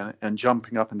within, and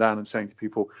jumping up and down and saying to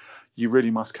people, you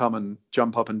really must come and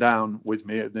jump up and down with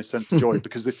me in this sense of joy,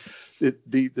 because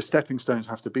the stepping stones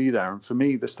have to be there. And for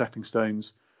me, the stepping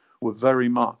stones were very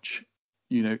much,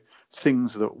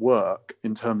 things that work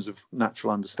in terms of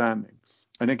natural understanding.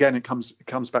 And again, it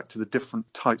comes back to the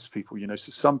different types of people.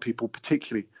 So some people,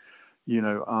 particularly,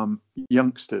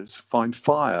 youngsters, find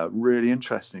fire really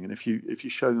interesting, and if you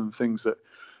show them things that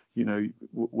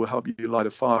will help you light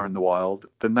a fire in the wild,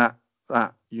 then that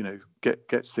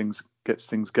gets things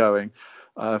going.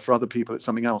 For other people, it's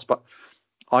something else. But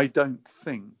I don't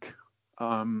think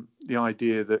the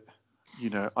idea that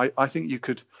I think you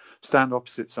could stand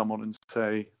opposite someone and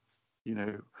say,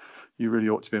 you really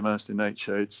ought to be immersed in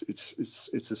nature. It's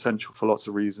essential for lots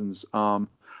of reasons. I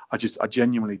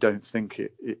genuinely don't think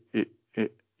it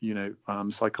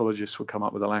psychologists would come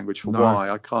up with a language for why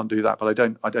I can't do that, but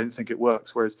I don't think it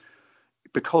works. Whereas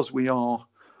because we are,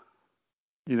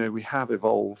 we have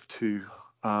evolved to,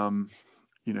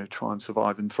 try and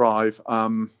survive and thrive.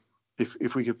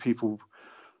 If we give people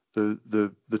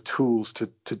the tools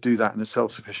to do that in a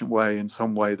self-sufficient way, in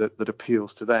some way that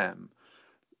appeals to them,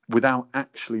 without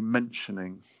actually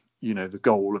mentioning, the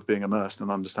goal of being immersed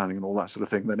and understanding and all that sort of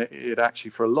thing, then it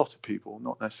actually, for a lot of people,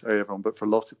 not necessarily everyone, but for a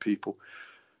lot of people,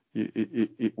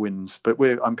 it wins. But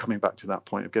I'm coming back to that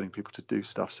point of getting people to do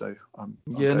stuff. So I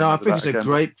think it's a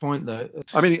great point, though.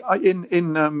 I mean,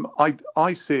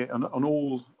 I see it on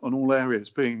all areas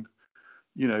being,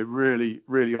 really,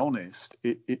 really honest.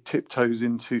 It tiptoes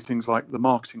into things like the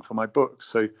marketing for my books.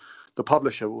 So the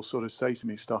publisher will sort of say to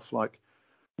me stuff like,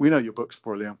 we know your book's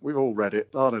brilliant, we've all read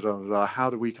it, blah, blah, blah, blah.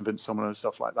 How do we convince someone and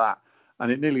stuff like that?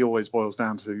 And it nearly always boils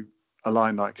down to a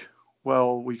line like,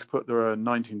 well, there are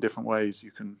 19 different ways you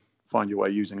can find your way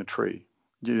using a tree.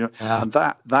 And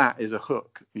that is a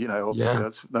hook.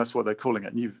 Obviously that's what they're calling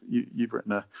it. And you've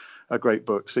written a great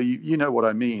book, so you know what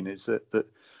I mean. Is that the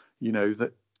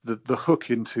hook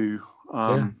into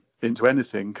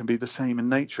anything can be the same in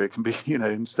nature. It can be,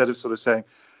 instead of sort of saying,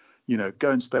 go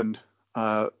and spend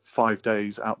 5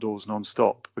 days outdoors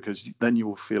non-stop, because then you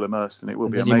will feel immersed and it will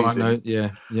be amazing.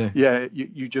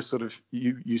 You just sort of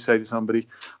you say to somebody,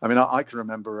 I mean, I can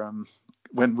remember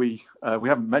when we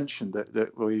haven't mentioned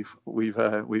that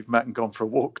we've met and gone for a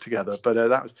walk together, but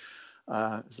that was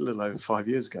it's a little over 5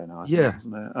 years ago now, I think,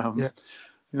 isn't it?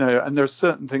 And there are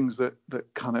certain things that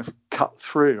kind of cut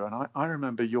through. And I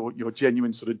remember your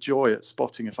genuine sort of joy at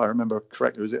spotting, if I remember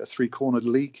correctly, was it a 3-cornered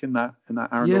leak in that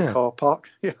Arundel car park?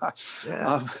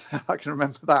 I can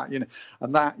remember that,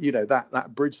 and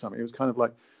that bridged something. It was kind of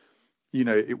like,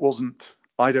 it wasn't,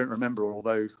 I don't remember,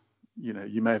 although,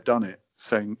 you may have done it,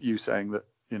 saying that,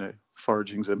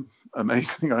 foraging's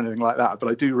amazing or anything like that. But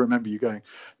I do remember you going,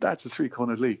 that's a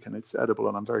 3-cornered leek and it's edible,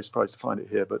 and I'm very surprised to find it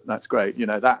here, but that's great.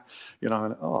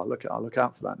 I'll look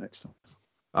out for that next time.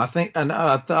 I think, and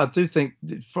I do think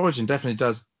foraging definitely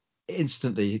does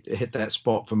instantly hit that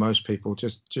spot for most people.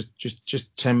 Just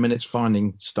 10 minutes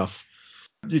finding stuff.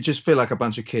 You just feel like a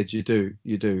bunch of kids. You do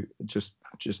just,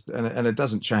 and it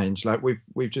doesn't change. Like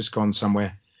we've just gone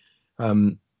somewhere,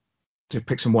 to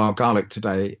pick some wild garlic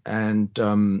today, and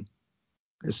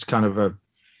it's kind of a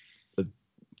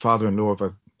father-in-law of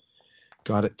a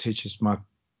guy that teaches one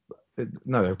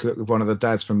of the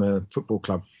dads from a football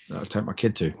club that I take my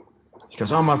kid to. He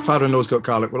goes, my father-in-law's got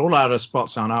garlic. Well, all our other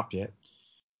spots aren't up yet.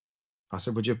 I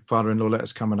said, would your father-in-law let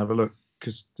us come and have a look?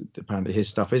 Because apparently his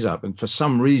stuff is up. And for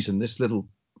some reason, this little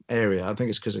area, I think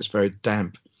it's because it's very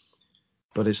damp,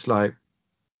 but it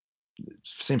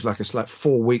seems like it's like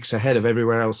 4 weeks ahead of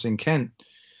everywhere else in Kent.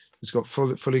 It's got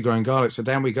fully grown garlic. So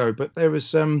down we go. But there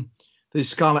was these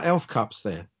scarlet elf cups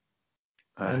there.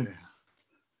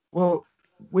 Well,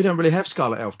 we don't really have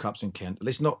scarlet elf cups in Kent. At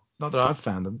least not that I've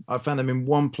found them. I've found them in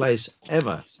one place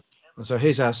ever. And so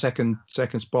here's our second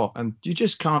spot. And you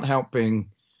just can't help being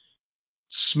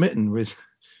smitten with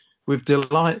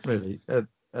delight, really, at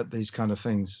these kind of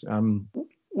things.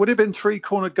 Would it have been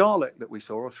 3-cornered garlic that we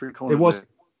saw, or 3-cornered? It was.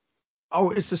 Oh,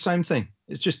 it's the same thing.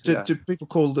 It's just do people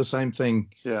call the same thing?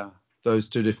 Yeah. Those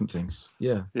two different things.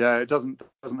 Yeah. Yeah. It doesn't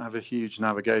have a huge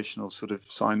navigational sort of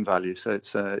sign value, so it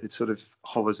sort of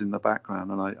hovers in the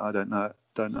background, and I don't know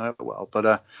it well,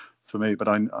 but for me, but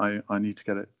I need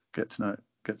to get to know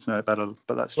it better.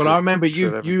 But that's true. Well, I remember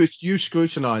you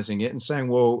scrutinizing it and saying,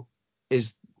 well,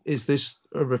 is this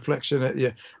a reflection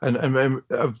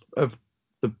of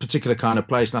the particular kind of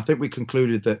place? And I think we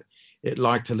concluded that it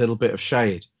liked a little bit of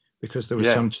shade, because there was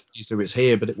some trees that was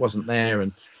here, but it wasn't there.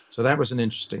 And so that was an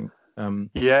interesting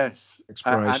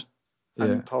exploration.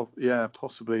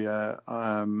 Possibly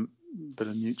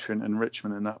nutrient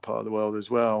enrichment in that part of the world as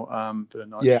well. Bit of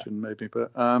Yeah. nitrogen maybe,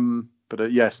 but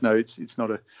yes, no, it's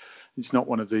not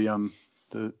one of the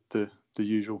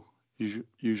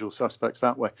usual suspects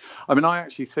that way. I mean, I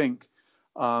actually think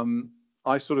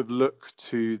I sort of look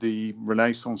to the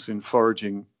Renaissance in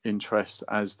foraging interest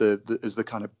as the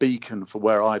kind of beacon for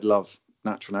where I'd love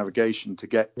natural navigation to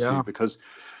get to, because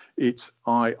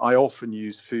I often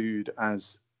use food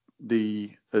as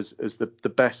the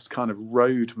best kind of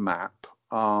roadmap,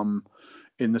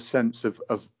 in the sense of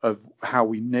how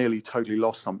we nearly totally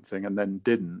lost something and then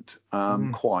didn't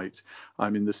quite. I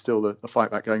mean, there's still the fight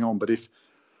back going on, but if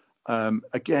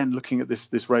again, looking at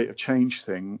this rate of change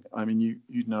thing, I mean,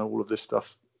 you know all of this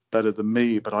stuff better than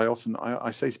me, but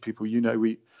I say to people,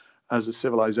 we as a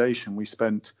civilization, we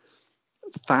spent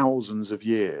thousands of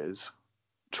years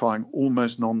trying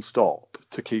almost non-stop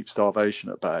to keep starvation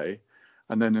at bay,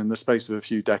 and then in the space of a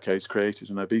few decades created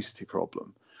an obesity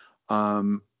problem.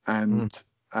 The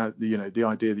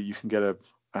idea that you can get a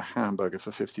hamburger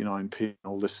for 59p and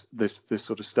all this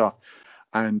sort of stuff,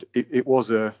 and it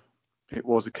was a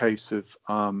case of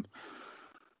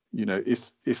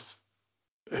if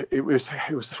it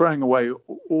was throwing away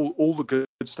all the good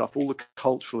stuff, all the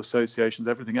cultural associations,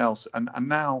 everything else, and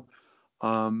now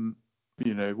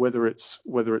whether it's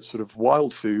sort of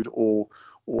wild food or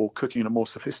cooking in a more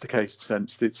sophisticated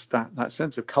sense, it's that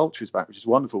sense of culture is back, which is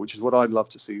wonderful, which is what I'd love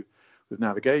to see with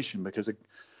navigation, because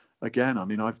again, I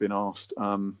mean, I've been asked,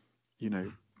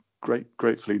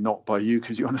 gratefully not by you,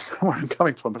 because you understand where I'm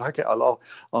coming from, but I get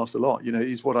asked a lot,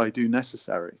 is what I do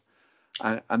necessary?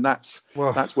 And that's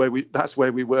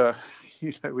where we were,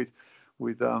 with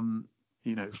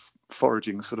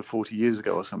foraging sort of 40 years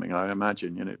ago or something, I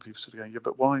imagine. People sort of go, yeah,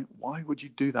 but why would you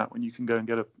do that when you can go and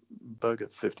get a burger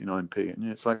at 59p? And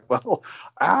it's like, well,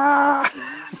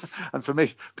 and for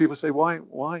me, people say, why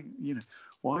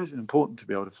is it important to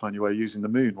be able to find your way using the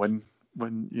moon when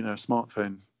a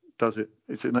smartphone does it?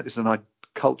 It's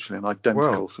culturally an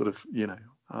identical sort of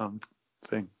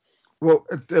thing. Well,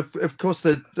 of course,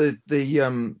 the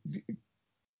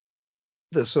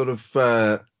sort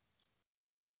of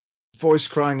voice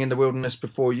crying in the wilderness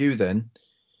before you then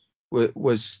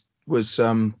was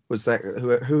that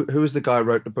who was the guy who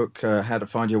wrote the book How to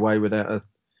Find Your Way Without a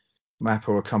Map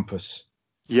or a Compass?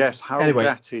 Yes, Harold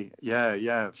Gatty.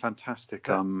 Yeah, fantastic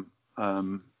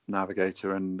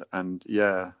navigator, and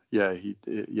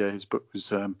his book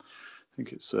was I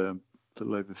think it's a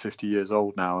little over 50 years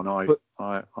old now, and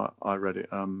I read it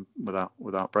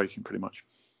without breaking, pretty much.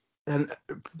 And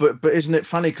but isn't it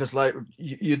funny, because like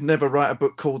you'd never write a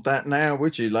book called that now,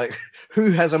 would you? Like,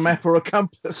 who has a map or a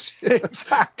compass?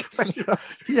 Exactly.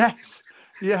 Yes.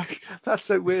 Yeah, that's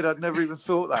so weird. I'd never even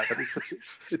thought that, but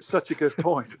it's such a good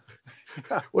point.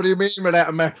 What do you mean without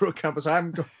a map or a compass? I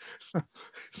haven't got.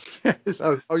 Yes.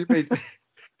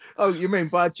 You mean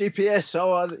by GPS?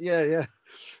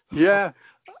 Yeah.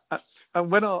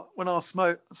 And when our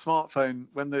smartphone,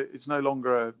 it's no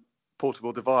longer a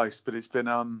portable device, but it's been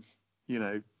all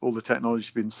the technology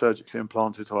has been surgically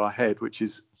implanted to our head, which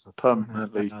is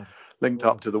permanently linked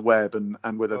up to the web,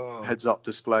 and with a heads-up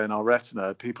display in our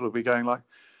retina, people will be going like,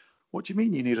 what do you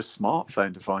mean you need a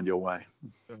smartphone to find your way?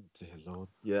 Oh dear Lord.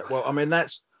 Yeah. Well, I mean,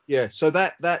 that's so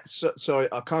that's sorry,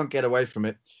 I can't get away from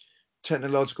it.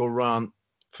 Technological rant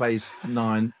phase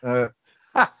 9.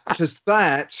 Because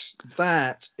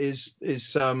that is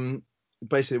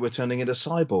basically we're turning into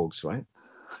cyborgs, right?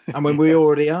 I mean, we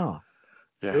already are.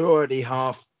 Yes. We're already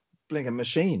half blinking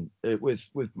machine with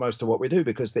most of what we do,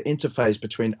 because the interface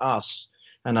between us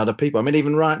and other people. I mean,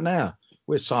 even right now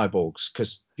we're cyborgs,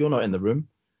 because you're not in the room.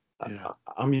 Yeah.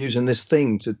 I'm using this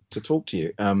thing to talk to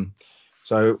you.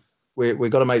 So we've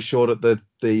got to make sure that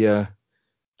the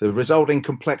resulting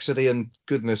complexity and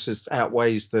goodness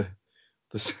outweighs the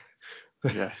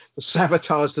yes. the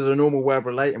sabotage to the normal way of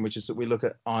relating, which is that we look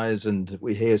at eyes and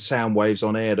we hear sound waves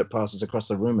on air that passes across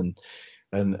the room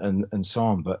and so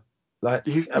on. But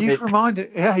you've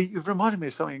reminded me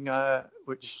of something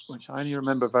which I only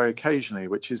remember very occasionally,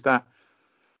 which is that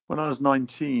when I was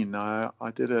 19, I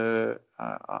did a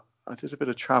bit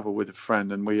of travel with a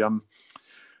friend, and we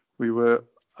were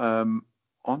on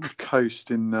the coast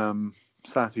in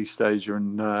Southeast Asia,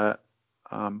 and I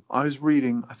was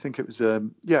reading, I think it was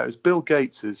Bill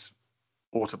Gates's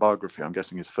autobiography. I'm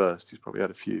guessing his first. He's probably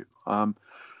had a few.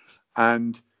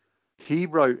 And he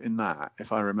wrote in that,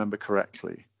 if I remember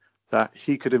correctly, that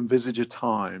he could envisage a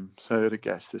time. So I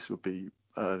guess this would be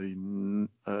early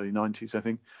 90s, I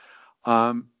think.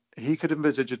 He could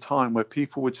envisage a time where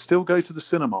people would still go to the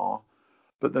cinema,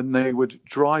 but then they would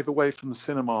drive away from the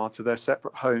cinema to their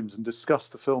separate homes and discuss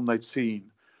the film they'd seen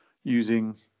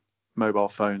using mobile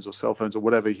phones or cell phones or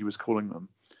whatever he was calling them.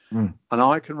 Mm. And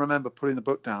I can remember putting the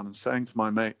book down and saying to my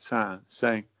mate Sam,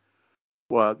 saying,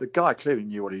 well, the guy clearly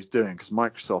knew what he's doing, because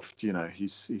Microsoft,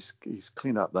 he's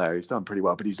cleaned up there. He's done pretty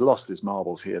well, but he's lost his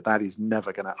marbles here. That is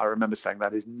never going to, I remember saying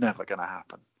that is never going to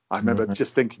happen. I remember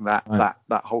just thinking that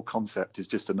whole concept is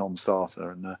just a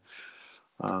non-starter. And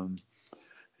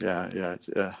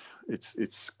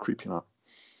it's creeping up.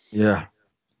 Yeah,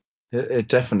 it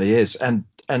definitely is. And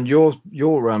your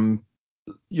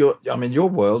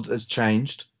world has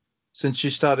changed since you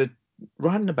started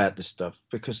writing about this stuff,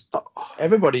 because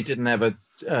everybody didn't have a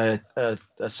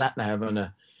sat nav and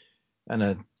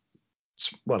a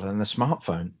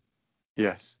smartphone.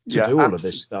 Yes, to do all of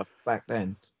this stuff back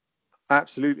then.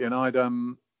 Absolutely. And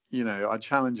I'd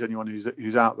challenge anyone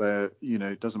who's out there.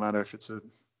 It doesn't matter if it's a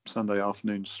Sunday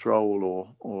afternoon stroll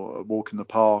or a walk in the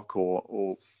park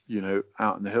or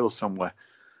out in the hills somewhere.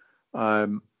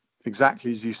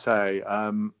 Exactly as you say.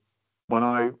 When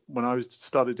I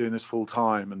started doing this full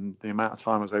time, and the amount of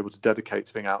time I was able to dedicate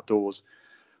to being outdoors,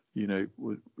 I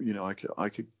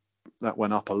could that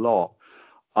went up a lot.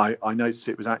 I noticed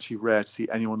it was actually rare to see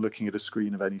anyone looking at a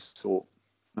screen of any sort.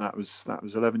 That was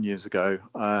 11 years ago.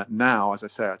 Now, as I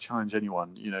say, I challenge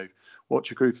anyone,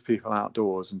 watch a group of people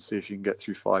outdoors and see if you can get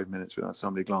through 5 minutes without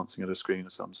somebody glancing at a screen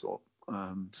of some sort.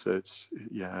 So it's,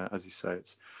 as you say,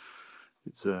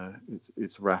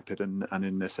 it's rapid and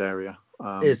in this area.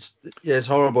 It's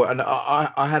horrible. And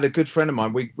I had a good friend of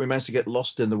mine. We managed to get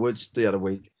lost in the woods the other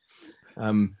week.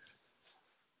 And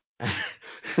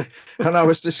I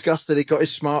was disgusted. He got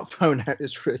his smartphone out.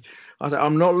 I said,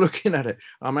 I'm not looking at it.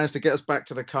 I managed to get us back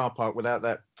to the car park without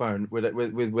that phone.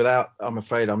 Without, I'm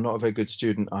afraid I'm not a very good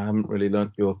student. I haven't really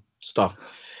learnt your stuff.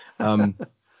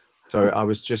 So I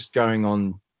was just going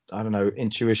on, I don't know,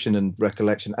 intuition and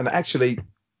recollection. And actually,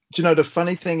 the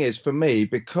funny thing is, for me,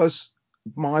 because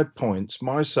my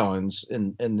signs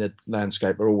in the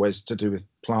landscape are always to do with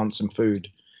plants and food.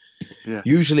 Yeah.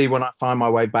 Usually when I find my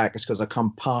way back, it's because I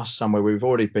come past somewhere we've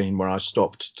already been, where I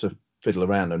stopped to fiddle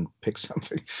around and pick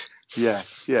something.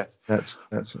 Yes. That's.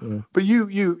 Yeah. But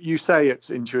you say it's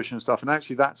intuition and stuff, and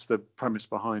actually that's the premise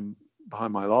behind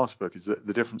my last book, is that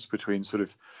the difference between sort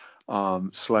of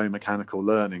slow mechanical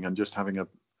learning and just having a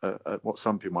what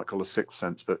some people might call a sixth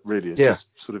sense, but really it's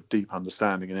just sort of deep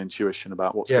understanding and intuition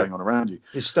about what's going on around you.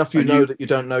 It's stuff that you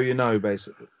don't know,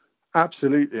 basically.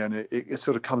 Absolutely, and it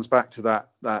sort of comes back to that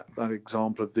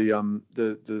example of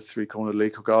the three-cornered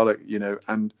leek of garlic,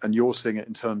 and you're seeing it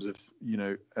in terms of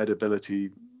edibility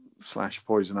 /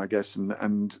 poison, I guess,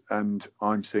 and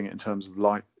I'm seeing it in terms of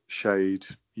light, shade,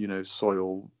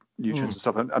 soil, nutrients and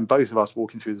stuff, and both of us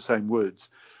walking through the same woods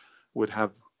would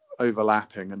have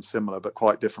overlapping and similar but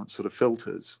quite different sort of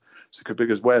filters. So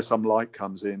because where some light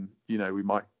comes in, we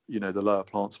might, the lower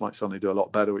plants might suddenly do a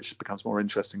lot better, which becomes more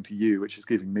interesting to you, which is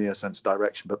giving me a sense of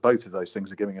direction. But both of those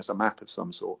things are giving us a map of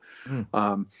some sort.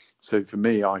 So for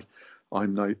me, I'm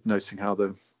noticing how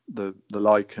the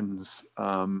lichens,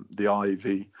 the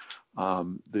ivy,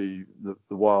 the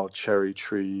wild cherry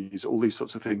trees, all these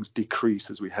sorts of things decrease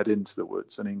as we head into the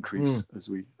woods and increase as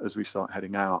we start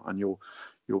heading out. And you'll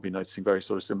be noticing very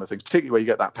sort of similar things, particularly where you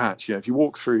get that patch. If you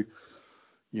walk through,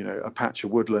 a patch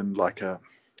of woodland, like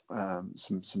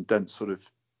some dense sort of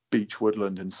beech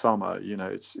woodland in summer,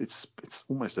 it's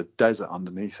almost a desert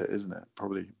underneath it, isn't it?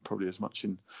 Probably as much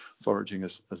in foraging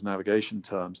as navigation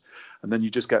terms. And then you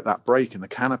just get that break in the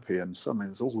canopy, and suddenly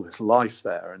there's all this life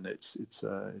there, and it's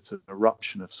an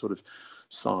eruption of sort of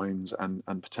signs and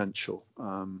potential,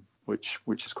 which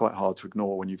is quite hard to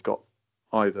ignore when you've got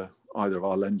either of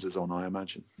our lenses on, I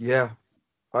imagine. Yeah,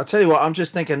 I'll tell you what, I'm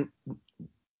just thinking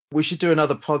we should do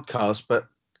another podcast, but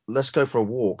let's go for a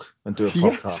walk and do a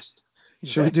podcast.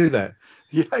 Should we do that?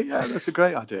 Yeah, that's a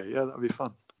great idea. Yeah, that'd be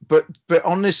fun. But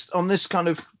on this kind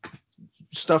of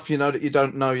stuff, that you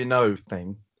don't know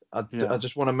thing, I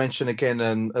just want to mention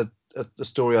again a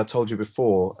story I told you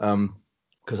before,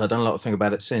 because I've done a lot of things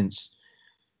about it since.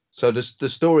 So the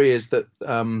story is that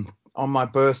on my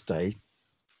birthday,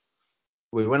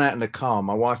 we went out in the car.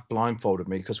 My wife blindfolded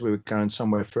me because we were going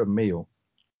somewhere for a meal.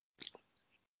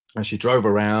 And she drove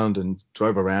around and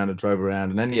drove around and drove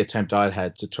around. And any attempt I'd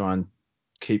had to try and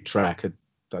keep track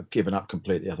I'd given up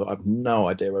completely. I thought, I have no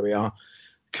idea where we are.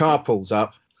 Car pulls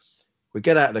up. We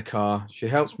get out of the car. She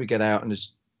helps me get out and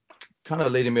is kind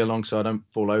of leading me along so I don't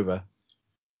fall over.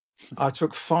 I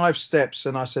took 5 steps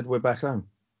and I said, we're back home.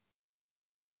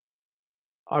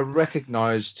 I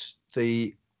recognized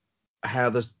how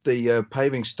the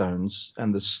paving stones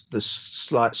and the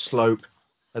slight slope,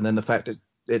 and then the fact that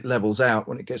it levels out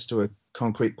when it gets to a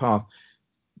concrete path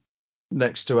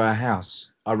next to our house.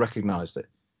 I recognized it.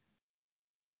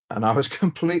 And I was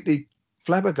completely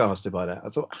flabbergasted by that. I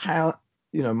thought, how,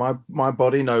 my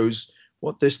body knows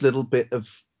what this little bit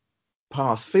of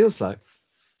path feels like.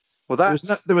 Well,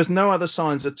 There was no other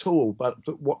signs at all, but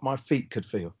what my feet could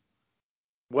feel.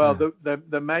 Well,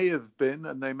 there may have been,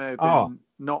 and they may have been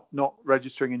not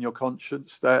registering in your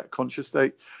conscious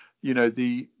state.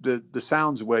 The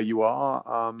sounds of where you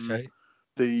are,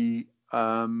 the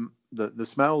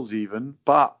smells even.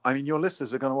 But I mean, your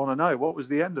listeners are going to want to know, what was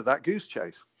the end of that goose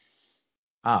chase?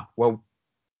 Well,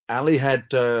 Ali had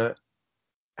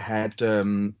asked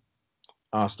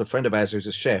a friend of ours who's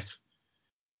a chef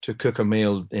to cook a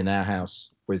meal in our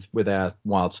house with our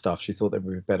wild stuff. She thought that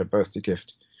would be a better birthday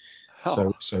gift.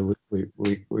 Oh. So we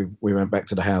went back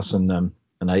to the house and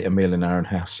ate a meal in our own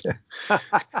house.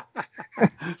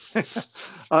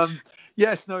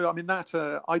 Yes, no, I mean that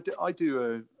I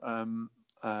do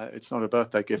it's not a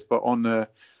birthday gift, but on the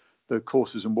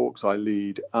courses and walks I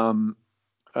lead,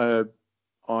 I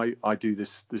do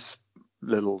this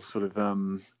little sort of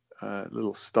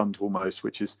little stunt almost,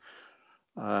 which is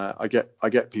I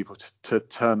get people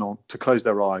to close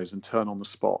their eyes and turn on the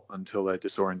spot until they're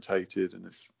disorientated, and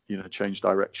change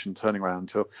direction, turning around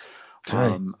until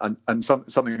and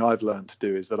something I've learned to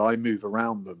do is that I move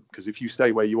around them, because if you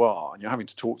stay where you are and you're having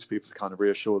to talk to people to kind of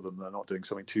reassure them they're not doing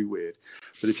something too weird,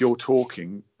 but if you're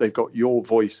talking, they've got your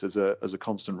voice as a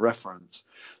constant reference.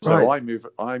 So I move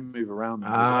around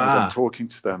them as I'm talking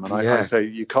to them, and I say,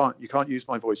 you can't use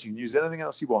my voice. You can use anything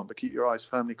else you want, but keep your eyes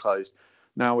firmly closed.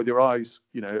 Now with your eyes,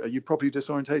 are you properly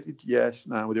disorientated? Yes.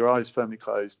 Now with your eyes firmly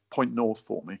closed, point north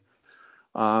for me.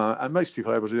 And most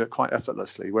people are able to do it quite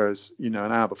effortlessly, whereas an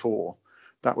hour before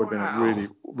that would have been a really,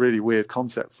 really weird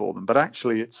concept for them. But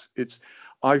actually,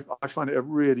 I find it a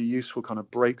really useful kind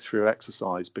of breakthrough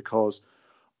exercise, because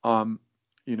when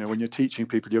you're teaching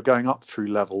people, you're going up through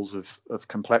levels of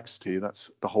complexity. That's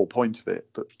the whole point of it.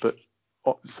 But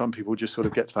some people just sort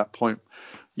of get to that point,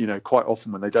 quite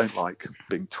often when they don't like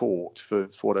being taught for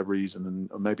whatever reason, and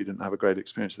maybe didn't have a great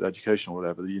experience with education or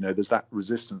whatever, there's that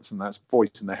resistance and that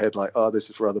voice in their head like, oh,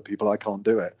 this is for other people, I can't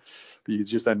do it. But you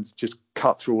just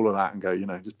cut through all of that and go,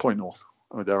 just point north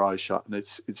with their eyes shut. And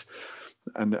it's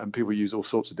and people use all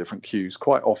sorts of different cues.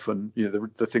 Quite often,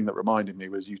 the thing that reminded me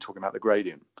was you talking about the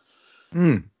gradient.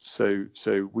 So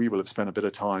we will have spent a bit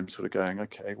of time sort of going,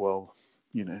 okay, well,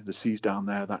 the sea's down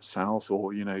there, that's south,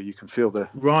 or you can feel the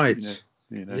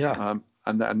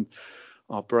and then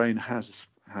our brain has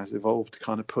evolved to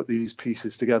kind of put these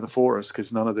pieces together for us,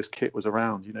 because none of this kit was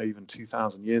around. Even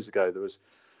 2,000 years ago, there was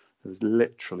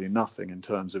literally nothing in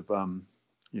terms of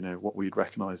what we'd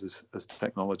recognize as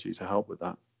technology to help with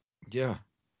that. Yeah.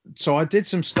 So I did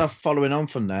some stuff following on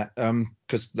from that,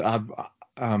 because at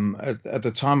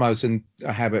the time I was in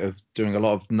a habit of doing a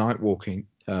lot of night walking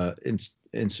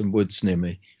in some woods near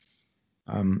me,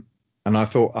 and I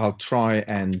thought I'll try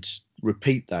and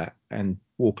repeat that and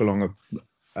walk along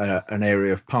an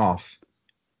area of path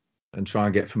and try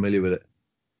and get familiar with it.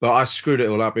 But I screwed it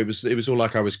all up. It was all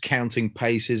like I was counting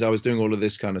paces. I was doing all of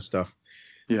this kind of stuff.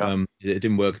 Yeah. It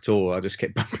didn't work at all. I just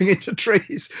kept bumping into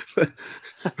trees. But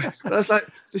that's like,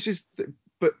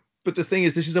 but the thing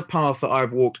is, this is a path that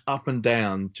I've walked up and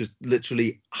down just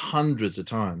literally hundreds of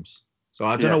times. So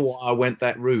I don't know why I went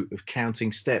that route of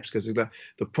counting steps, because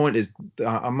the point is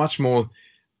I'm much more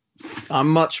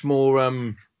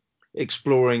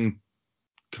exploring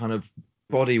kind of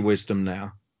body wisdom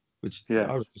now, which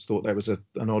I just thought that was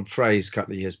an odd phrase a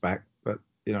couple of years back. But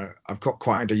I've got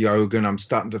quite into yoga, and I'm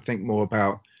starting to think more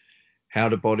about how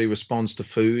the body responds to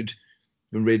food.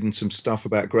 Been reading some stuff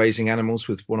about grazing animals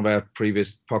with one of our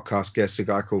previous podcast guests, a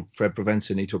guy called Fred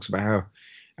Prevenson. He talks about how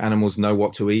animals know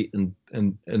what to eat, and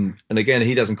again,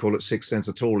 he doesn't call it sixth sense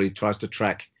at all. He tries to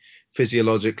track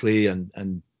physiologically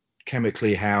and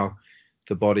chemically how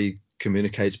the body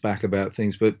communicates back about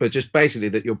things, but just basically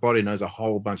that your body knows a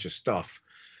whole bunch of stuff,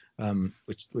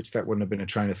 which that wouldn't have been a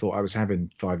train of thought I was having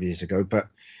 5 years ago. But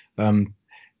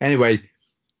anyway,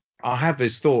 I have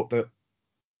this thought that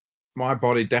my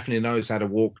body definitely knows how to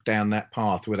walk down that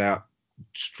path without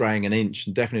straying an inch,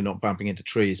 and definitely not bumping into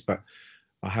trees. But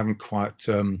I haven't quite,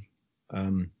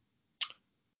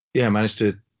 managed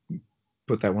to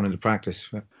put that one into practice.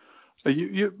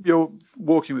 You're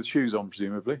walking with shoes on,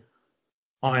 presumably.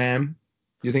 I am.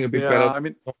 You think it'd be better? I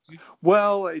mean,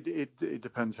 well, it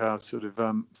depends how sort of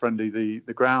friendly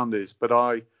the ground is, but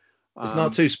it's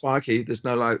not too spiky. There's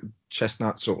no like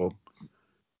chestnuts or.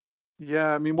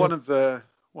 Yeah, I mean, one of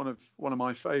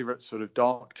my favourite sort of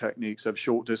dark techniques of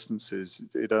short distances,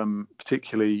 it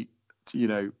particularly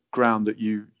ground that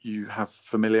you have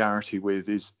familiarity with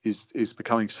is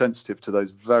becoming sensitive to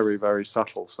those very, very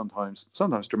subtle, sometimes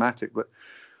dramatic, but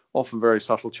often very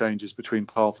subtle changes between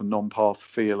path and non-path,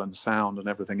 feel and sound and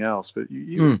everything else. But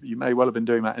you may well have been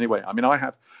doing that anyway. I mean, I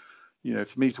have,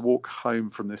 for me to walk home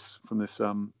from this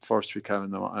forestry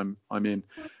cone that I'm in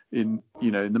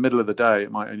the middle of the day,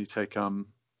 it might only take a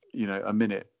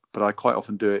minute, but I quite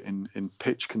often do it in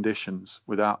pitch conditions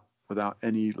without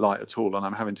any light at all, and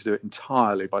I'm having to do it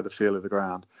entirely by the feel of the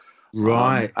ground.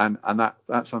 Right. And that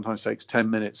sometimes takes 10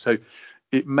 minutes. So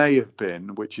it may have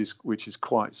been, which is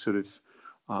quite sort of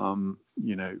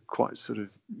quite sort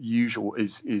of usual,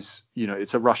 is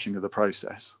it's a rushing of the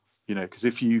process, because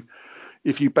if you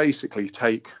basically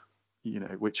take,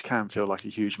 which can feel like a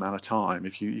huge amount of time,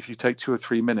 if you take 2 or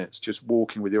 3 minutes just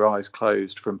walking with your eyes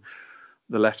closed from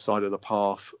the left side of the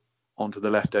path onto the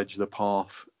left edge of the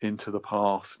path, into the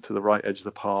path, to the right edge of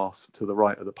the path, to the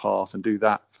right of the path, and do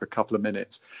that for a couple of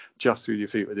minutes just through your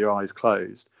feet with your eyes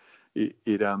closed, you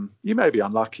may be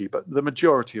unlucky, but the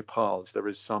majority of paths there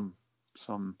is some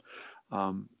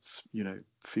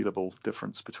feelable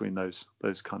difference between those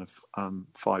kind of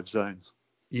 5 zones.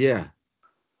 Yeah,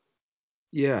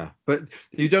 but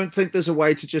you don't think there's a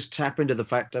way to just tap into the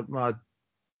fact that my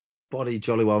body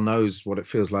jolly well knows what it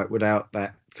feels like without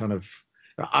that kind of...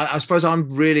 I suppose I'm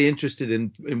really interested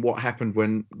in what happened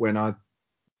when I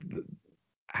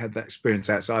had that experience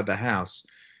outside the house,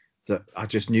 that I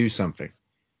just knew something.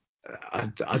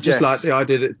 I just like the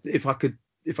idea that if I could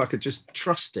just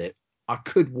trust it, I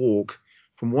could walk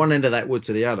from one end of that wood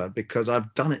to the other because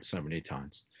I've done it so many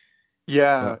times.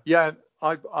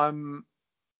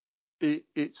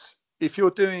 It's, if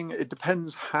you're doing it,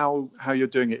 depends how you're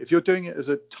doing it. If you're doing it as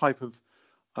a type of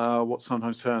what's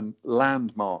sometimes termed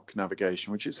landmark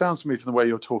navigation, which it sounds to me from the way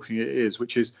you're talking it is,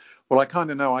 which is, well, I kind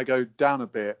of know I go down a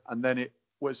bit and then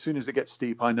as soon as it gets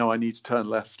steep, I know I need to turn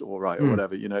left or right or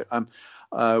whatever,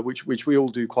 which we all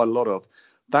do quite a lot of.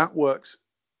 That works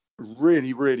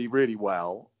really, really, really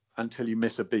well until you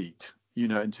miss a beat,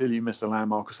 until you miss a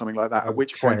landmark or something like that, at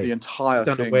which point the entire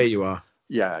thing... Don't know where you are.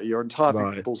 Yeah, your entire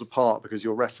thing falls apart because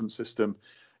your reference system,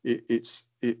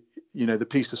 the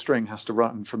piece of string has to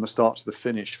run from the start to the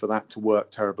finish for that to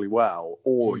work terribly well,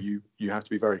 or you have to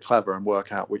be very clever and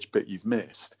work out which bit you've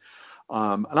missed.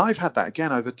 And I've had that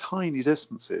again over tiny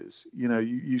distances.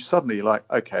 You suddenly like,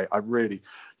 okay, I really,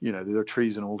 there are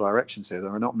trees in all directions here.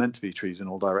 There are not meant to be trees in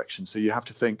all directions. So you have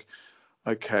to think,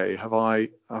 okay, have I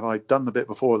done the bit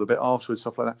before, the bit afterwards,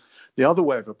 stuff like that. The other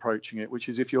way of approaching it, which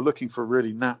is if you're looking for a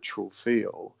really natural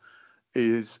feel,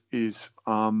 is in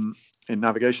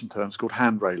navigation terms called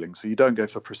hand railing. So you don't go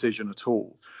for precision at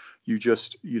all. You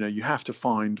just, you have to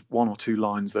find 1 or 2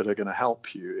 lines that are going to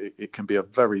help you. It can be a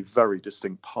very, very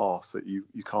distinct path that you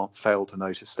can't fail to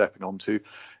notice stepping onto.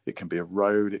 It can be a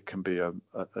road, it can be a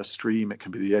stream, it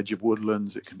can be the edge of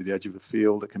woodlands, it can be the edge of a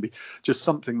field, it can be just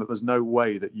something that there's no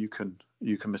way that you can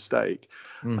mistake.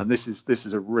 And this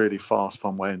is a really fast,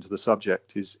 fun way into the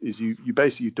subject, is you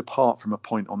basically depart from a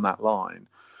point on that line,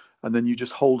 and then you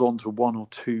just hold on to 1 or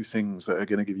 2 things that are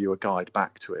going to give you a guide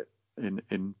back to it.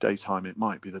 In daytime, it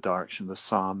might be the direction of the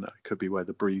sun, it could be where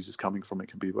the breeze is coming from, it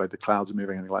can be where the clouds are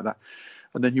moving, anything like that.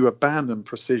 And then you abandon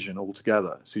precision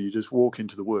altogether. So you just walk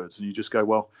into the woods and you just go,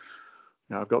 well,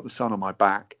 I've got the sun on my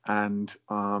back, and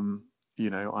I'm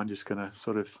just going to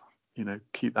sort of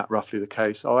keep that roughly the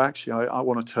case. Oh, actually, I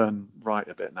want to turn right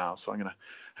a bit now, so I'm going to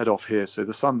head off here. So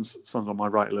the sun's on my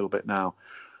right a little bit now.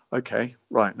 Okay,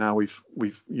 right, now we've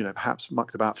perhaps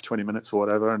mucked about for 20 minutes or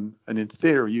whatever, and in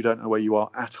theory you don't know where you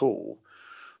are at all.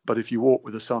 But if you walk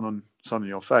with the sun on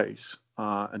your face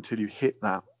until you hit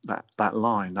that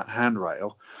line, that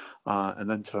handrail, and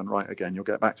then turn right again, you'll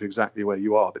get back to exactly where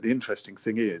you are. But the interesting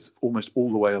thing is, almost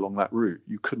all the way along that route,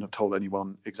 you couldn't have told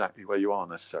anyone exactly where you are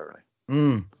necessarily.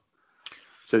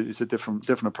 So it's a different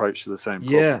approach to the same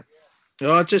problem.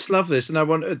 Yeah, I just love this, and I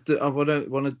want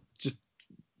to just...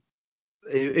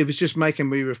 It was just making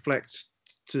me reflect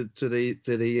to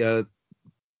the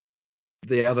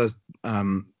other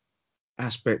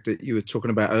aspect that you were talking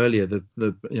about earlier.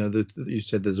 You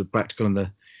said there's a practical and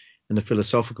the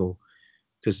philosophical,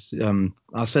 because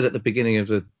I said at the beginning of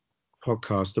the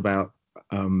podcast about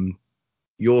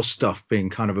your stuff being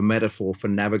kind of a metaphor for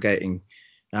navigating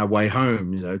our way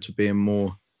home, to being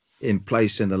more in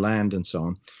place in the land and so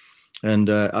on. And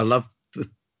I love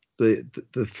the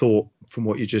thought from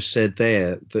what you just said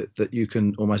there, that you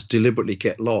can almost deliberately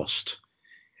get lost,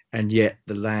 and yet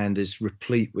the land is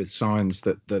replete with signs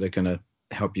that are going to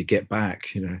help you get back.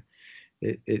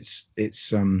 It's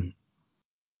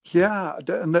yeah,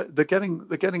 and the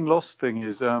getting lost thing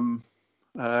is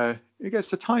it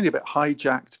gets a tiny bit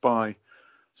hijacked by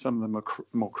some of the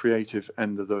more creative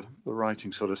end of the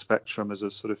writing sort of spectrum as a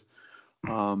sort of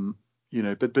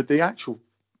but the actual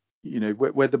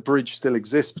where the bridge still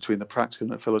exists between the practical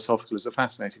and the philosophical is a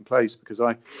fascinating place, because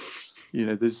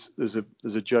there's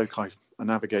a joke, a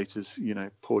navigator's,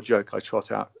 poor joke I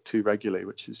trot out too regularly,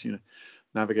 which is,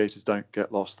 navigators don't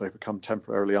get lost; they become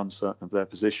temporarily uncertain of their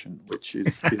position, which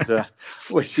is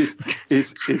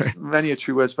many a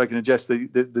true word spoken in jest.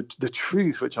 The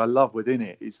truth, which I love within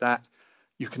it, is that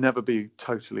you can never be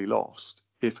totally lost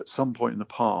if at some point in the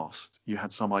past you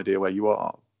had some idea where you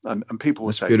are. And people will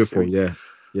That's say, beautiful. this,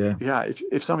 Yeah.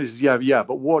 If somebody says,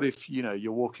 but what if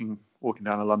you're walking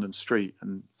down a London street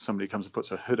and somebody comes and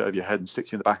puts a hood over your head and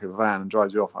sticks you in the back of a van and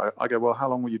drives you off? I go, well, how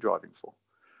long were you driving for?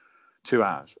 2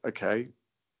 hours. Okay,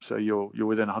 so you're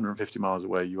within 150 miles of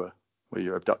where you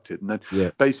were abducted, and then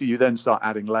basically you then start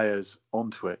adding layers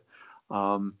onto it.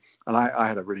 And I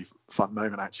had a really fun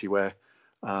moment actually where,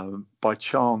 by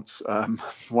chance,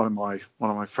 one of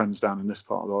my friends down in this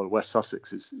part of the world, West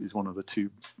Sussex, is one of the two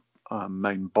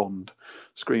main Bond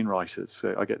screenwriters.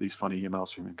 So I get these funny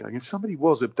emails from him going, if somebody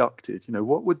was abducted,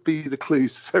 what would be the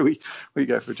clues? So we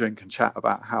go for a drink and chat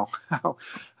about how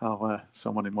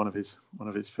someone in one of his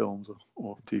films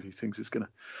or TV things is going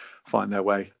to find their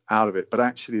way out of it. But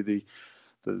actually the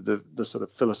sort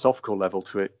of philosophical level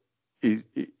to it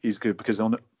is good, because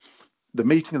on the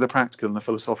meeting of the practical and the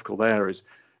philosophical there is,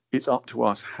 it's up to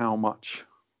us how much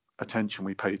attention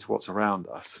we pay to what's around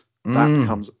us.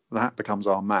 That becomes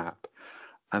our map.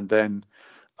 And then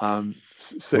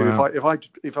so wow.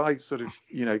 if I sort of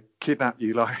kidnap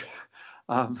you like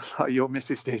your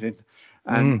missus did,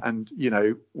 and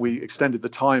we extended the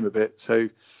time a bit, so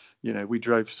we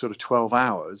drove for sort of 12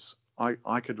 hours,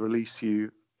 I could release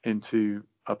you into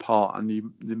a part,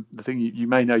 and the thing you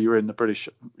may know, you're in the British,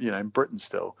 in Britain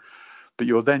still, but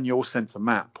your sense of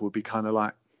map would be kind of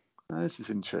like, oh, this is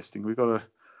interesting, we've got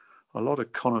a lot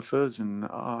of conifers, and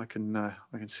I can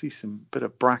see some bit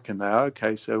of bracken there.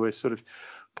 Okay, so we're sort of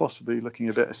possibly looking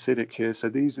a bit acidic here. So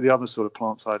these are the other sort of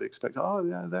plants I'd expect. Oh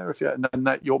yeah, there. And then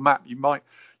that your map, you might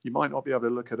not be able to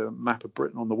look at a map of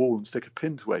Britain on the wall and stick a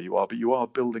pin to where you are, but you are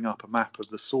building up a map of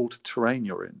the sort of terrain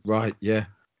you're in. Right. Yeah.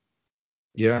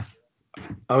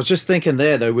 I was just thinking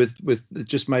there though, with it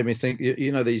just made me think.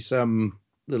 These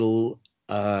little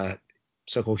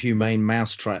so-called humane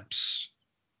mouse traps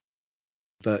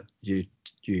that you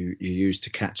use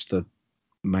to catch the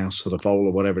mouse or the vole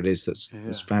or whatever it is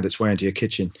that's found its way into your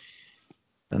kitchen.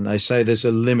 And they say there's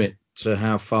a limit to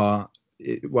how far.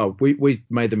 We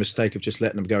made the mistake of just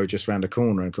letting them go just round the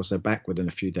corner, and of course they're back within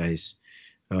a few days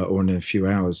or in a few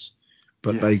hours.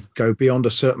 But they go beyond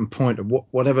a certain point of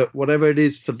whatever it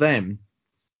is for them.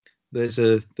 There's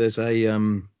a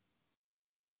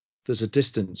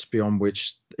distance beyond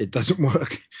which it doesn't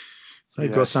work.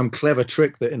 They've got some clever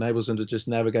trick that enables them to just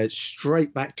navigate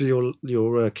straight back to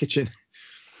your kitchen.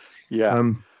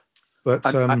 Yeah.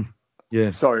 Yeah.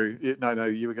 Sorry, no,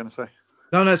 you were going to say.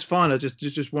 No, it's fine. I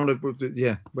just wanted, but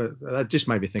that just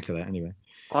made me think of that anyway.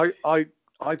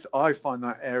 I find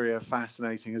that area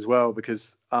fascinating as well,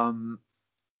 because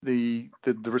the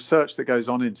research that goes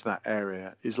on into that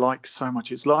area is like so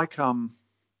much. It's like the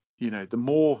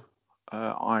more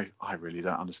I really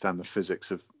don't understand the physics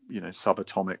of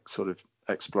subatomic sort of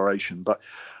exploration, but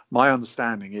my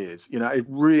understanding is it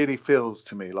really feels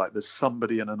to me like there's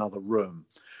somebody in another room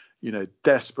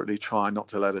desperately trying not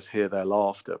to let us hear their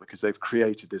laughter, because they've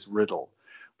created this riddle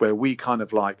where we kind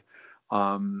of like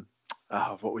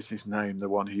what was his name, the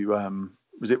one who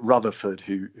was it Rutherford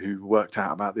who worked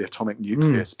out about the atomic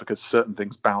nucleus, because certain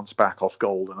things bounce back off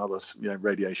gold and others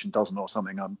radiation doesn't, or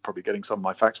something. I'm probably getting some of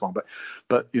my facts wrong, but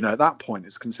at that point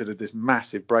it's considered this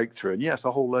massive breakthrough, and yes,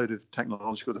 a whole load of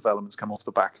technological developments come off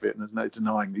the back of it, and there's no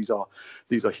denying these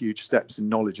are huge steps in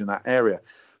knowledge in that area.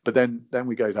 But then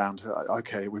we go down to,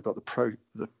 okay, we've got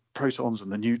the protons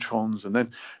and the neutrons, and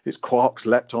then it's quarks,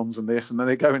 leptons, and this, and then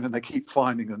they go in and they keep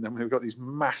finding, and then we've got these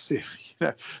massive,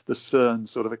 the CERN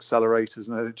sort of accelerators,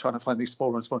 and they're trying to find these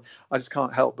smaller and smaller. I just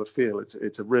can't help but feel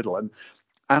it's a riddle, and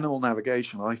animal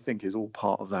navigation, I think, is all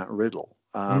part of that riddle.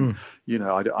 I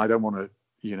don't want to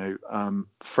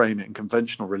frame it in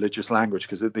conventional religious language,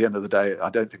 because at the end of the day, I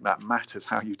don't think that matters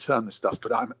how you term this stuff,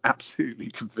 but I'm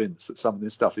absolutely convinced that some of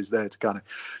this stuff is there to kind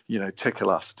of tickle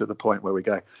us to the point where we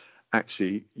go,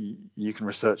 actually, you can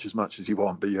research as much as you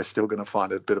want, but you're still going to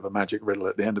find a bit of a magic riddle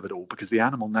at the end of it all, because the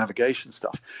animal navigation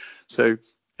stuff. So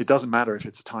it doesn't matter if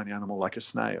it's a tiny animal like a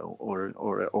snail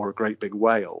or a great big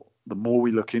whale. The more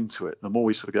we look into it, the more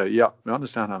we sort of go, yeah, we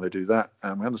understand how they do that,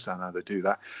 and we understand how they do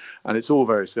that, and it's all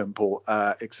very simple,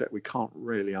 except we can't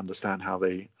really understand how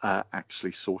they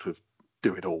actually sort of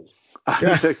do it all.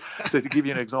 So to give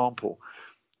you an example,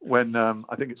 when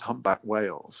I think it's humpback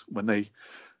whales, when they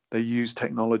they use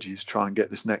technology to try and get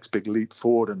this next big leap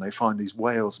forward, and they find these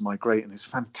whales migrate in these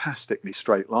fantastically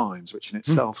straight lines, which in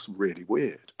itself is really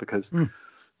weird because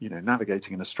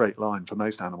navigating in a straight line for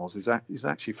most animals is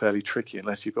actually fairly tricky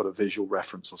unless you've got a visual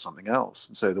reference or something else.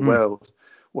 And so the whales,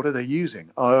 what are they using?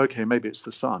 Oh, okay, maybe it's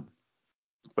the sun.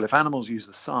 Well, if animals use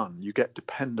the sun, you get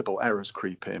dependable errors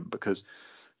creep in because,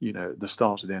 the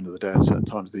start and the end of the day at certain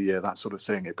times of the year, that sort of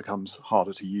thing, it becomes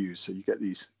harder to use. So you get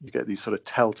these sort of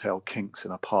telltale kinks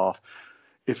in a path.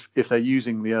 If they're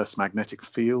using the Earth's magnetic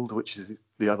field, which is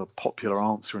the other popular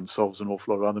answer and solves an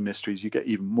awful lot of other mysteries, you get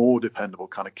even more dependable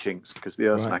kind of kinks because the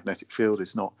Earth's magnetic field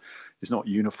is not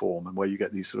uniform, and where you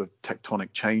get these sort of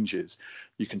tectonic changes,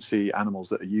 you can see animals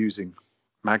that are using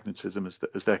magnetism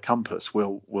as their compass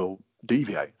will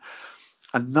deviate,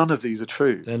 and none of these are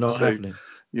true. They're not happening.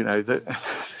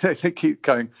 They keep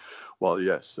going, well,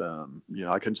 yes,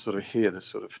 I can sort of hear this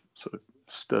sort of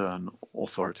stern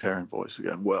authoritarian voice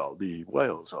again. Well, the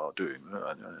whales are doing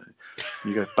that.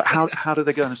 You go, but how do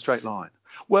they go in a straight line?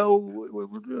 Well,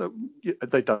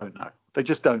 they don't know. They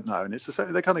just don't know, and it's the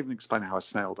same. They can't even explain how a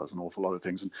snail does an awful lot of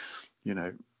things, and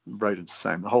rodents the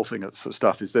same. The whole thing of sort of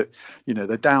stuff is that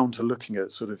they're down to looking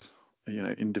at sort of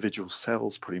individual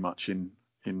cells pretty much in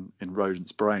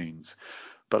rodents' brains,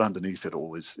 but underneath it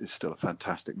all is still a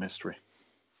fantastic mystery.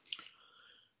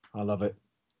 I love it.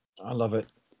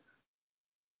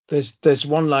 There's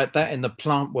one like that in the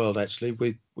plant world. Actually,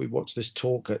 we watched this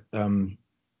talk at a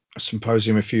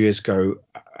symposium a few years ago,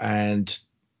 and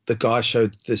the guy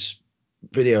showed this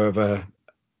video of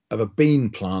a bean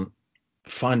plant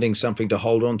finding something to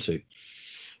hold on to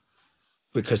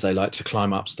because they like to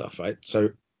climb up stuff, right? So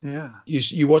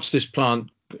you watch this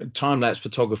plant, time-lapse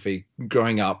photography,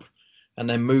 growing up and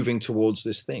then moving towards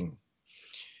this thing,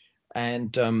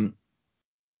 and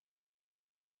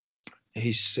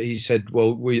he said,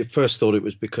 well, we at first thought it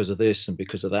was because of this and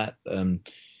because of that, and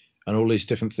all these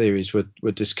different theories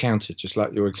were discounted, just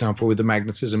like your example with the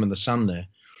magnetism and the sun there.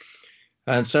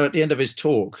 And so at the end of his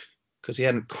talk, because he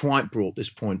hadn't quite brought this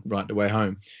point right the way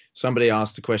home, somebody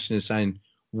asked the question is saying,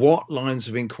 what lines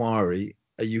of inquiry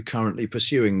are you currently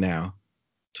pursuing now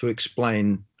to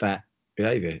explain that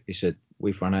behavior? He said,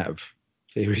 we've run out of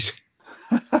theories.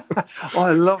 Oh,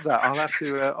 I love that. I'll have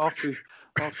to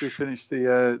after we finish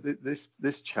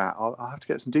this chat, I'll have to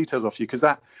get some details off you, because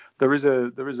there is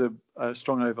a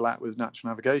strong overlap with natural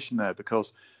navigation there,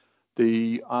 because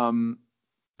the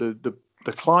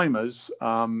climbers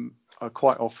are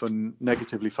quite often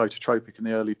negatively phototropic in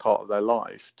the early part of their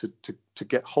life to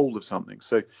get hold of something.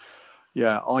 So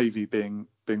yeah, ivy being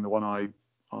the one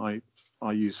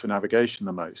I use for navigation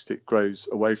the most. It grows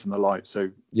away from the light, so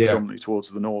predominantly towards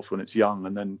the north when it's young,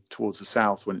 and then towards the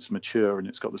south when it's mature and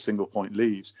it's got the single point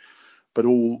leaves. But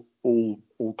all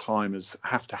climbers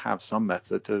have to have some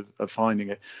method of finding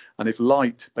it. And if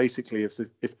light, basically,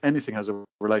 if anything has a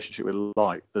relationship with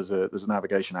light, there's a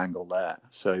navigation angle there.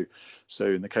 So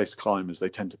in the case of climbers, they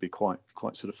tend to be quite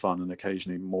sort of fun and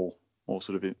occasionally more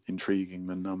sort of intriguing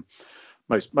than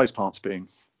most plants being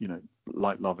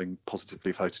light-loving,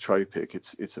 positively phototropic.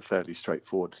 It's a fairly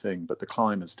straightforward thing, but the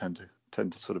climbers tend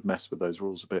to sort of mess with those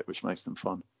rules a bit, which makes them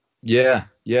fun. Yeah.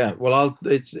 Well,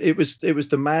 it was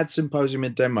the MAD symposium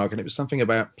in Denmark, and it was something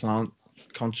about plant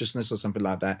consciousness or something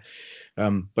like that.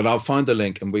 But I'll find the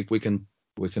link, and we can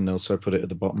also put it at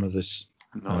the bottom of this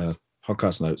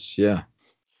podcast notes. Yeah.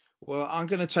 Well, I'm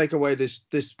going to take away this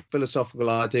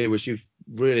philosophical idea, which you've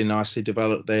really nicely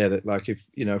developed there. That, like, if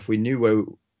we knew where,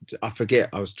 I forget,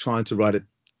 I was trying to write it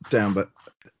down, but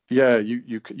yeah,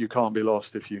 you can't be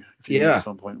lost if you knew at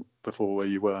some point before where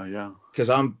you were. Yeah, because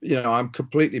I'm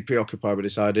completely preoccupied with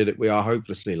this idea that we are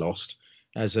hopelessly lost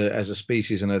as a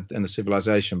species and a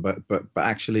civilization, but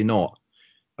actually not.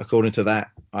 According to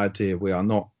that idea, we are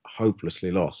not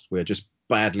hopelessly lost. We're just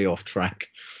badly off track.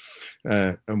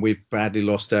 And we've badly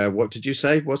lost our, what did you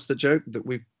say? What's the joke? That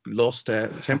we've lost our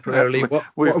temporarily,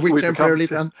 what have we temporarily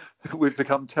done? We've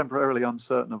become temporarily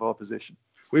uncertain of our position.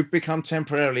 We've become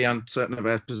temporarily uncertain of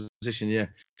our position, yeah.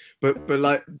 But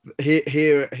like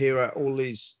here are all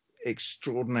these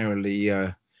extraordinarily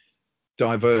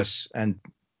diverse and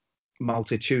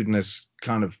multitudinous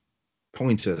kind of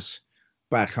pointers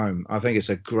back home. I think it's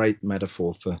a great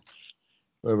metaphor for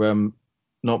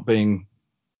not being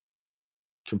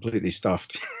completely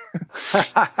stuffed.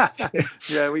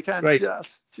 Yeah, we can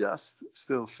just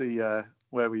still see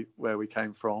where we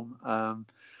came from,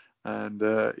 and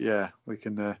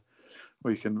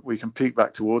we can peek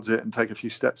back towards it and take a few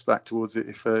steps back towards it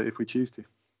if we choose to.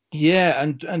 Yeah,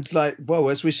 and like, well,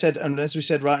 as we said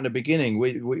right in the beginning,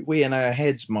 we in our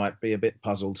heads might be a bit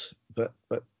puzzled, but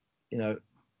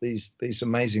these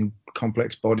amazing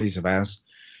complex bodies of ours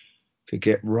could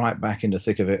get right back in the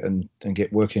thick of it and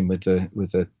get working with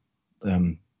the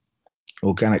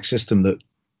organic system that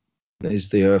is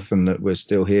the Earth, and that we're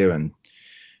still here. And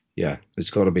yeah, there's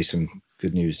got to be some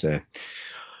good news there.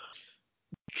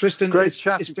 Tristan,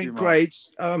 it's been great.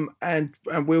 And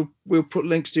we'll put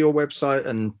links to your website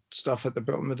and stuff at the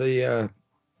bottom of the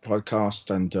podcast.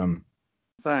 And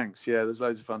thanks. Yeah, there's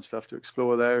loads of fun stuff to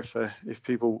explore there if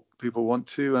people want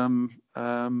to.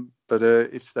 But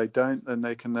if they don't, then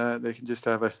they can just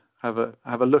have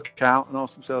a look out and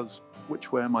ask themselves,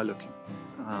 which way am I looking?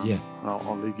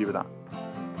 I'll leave you with that.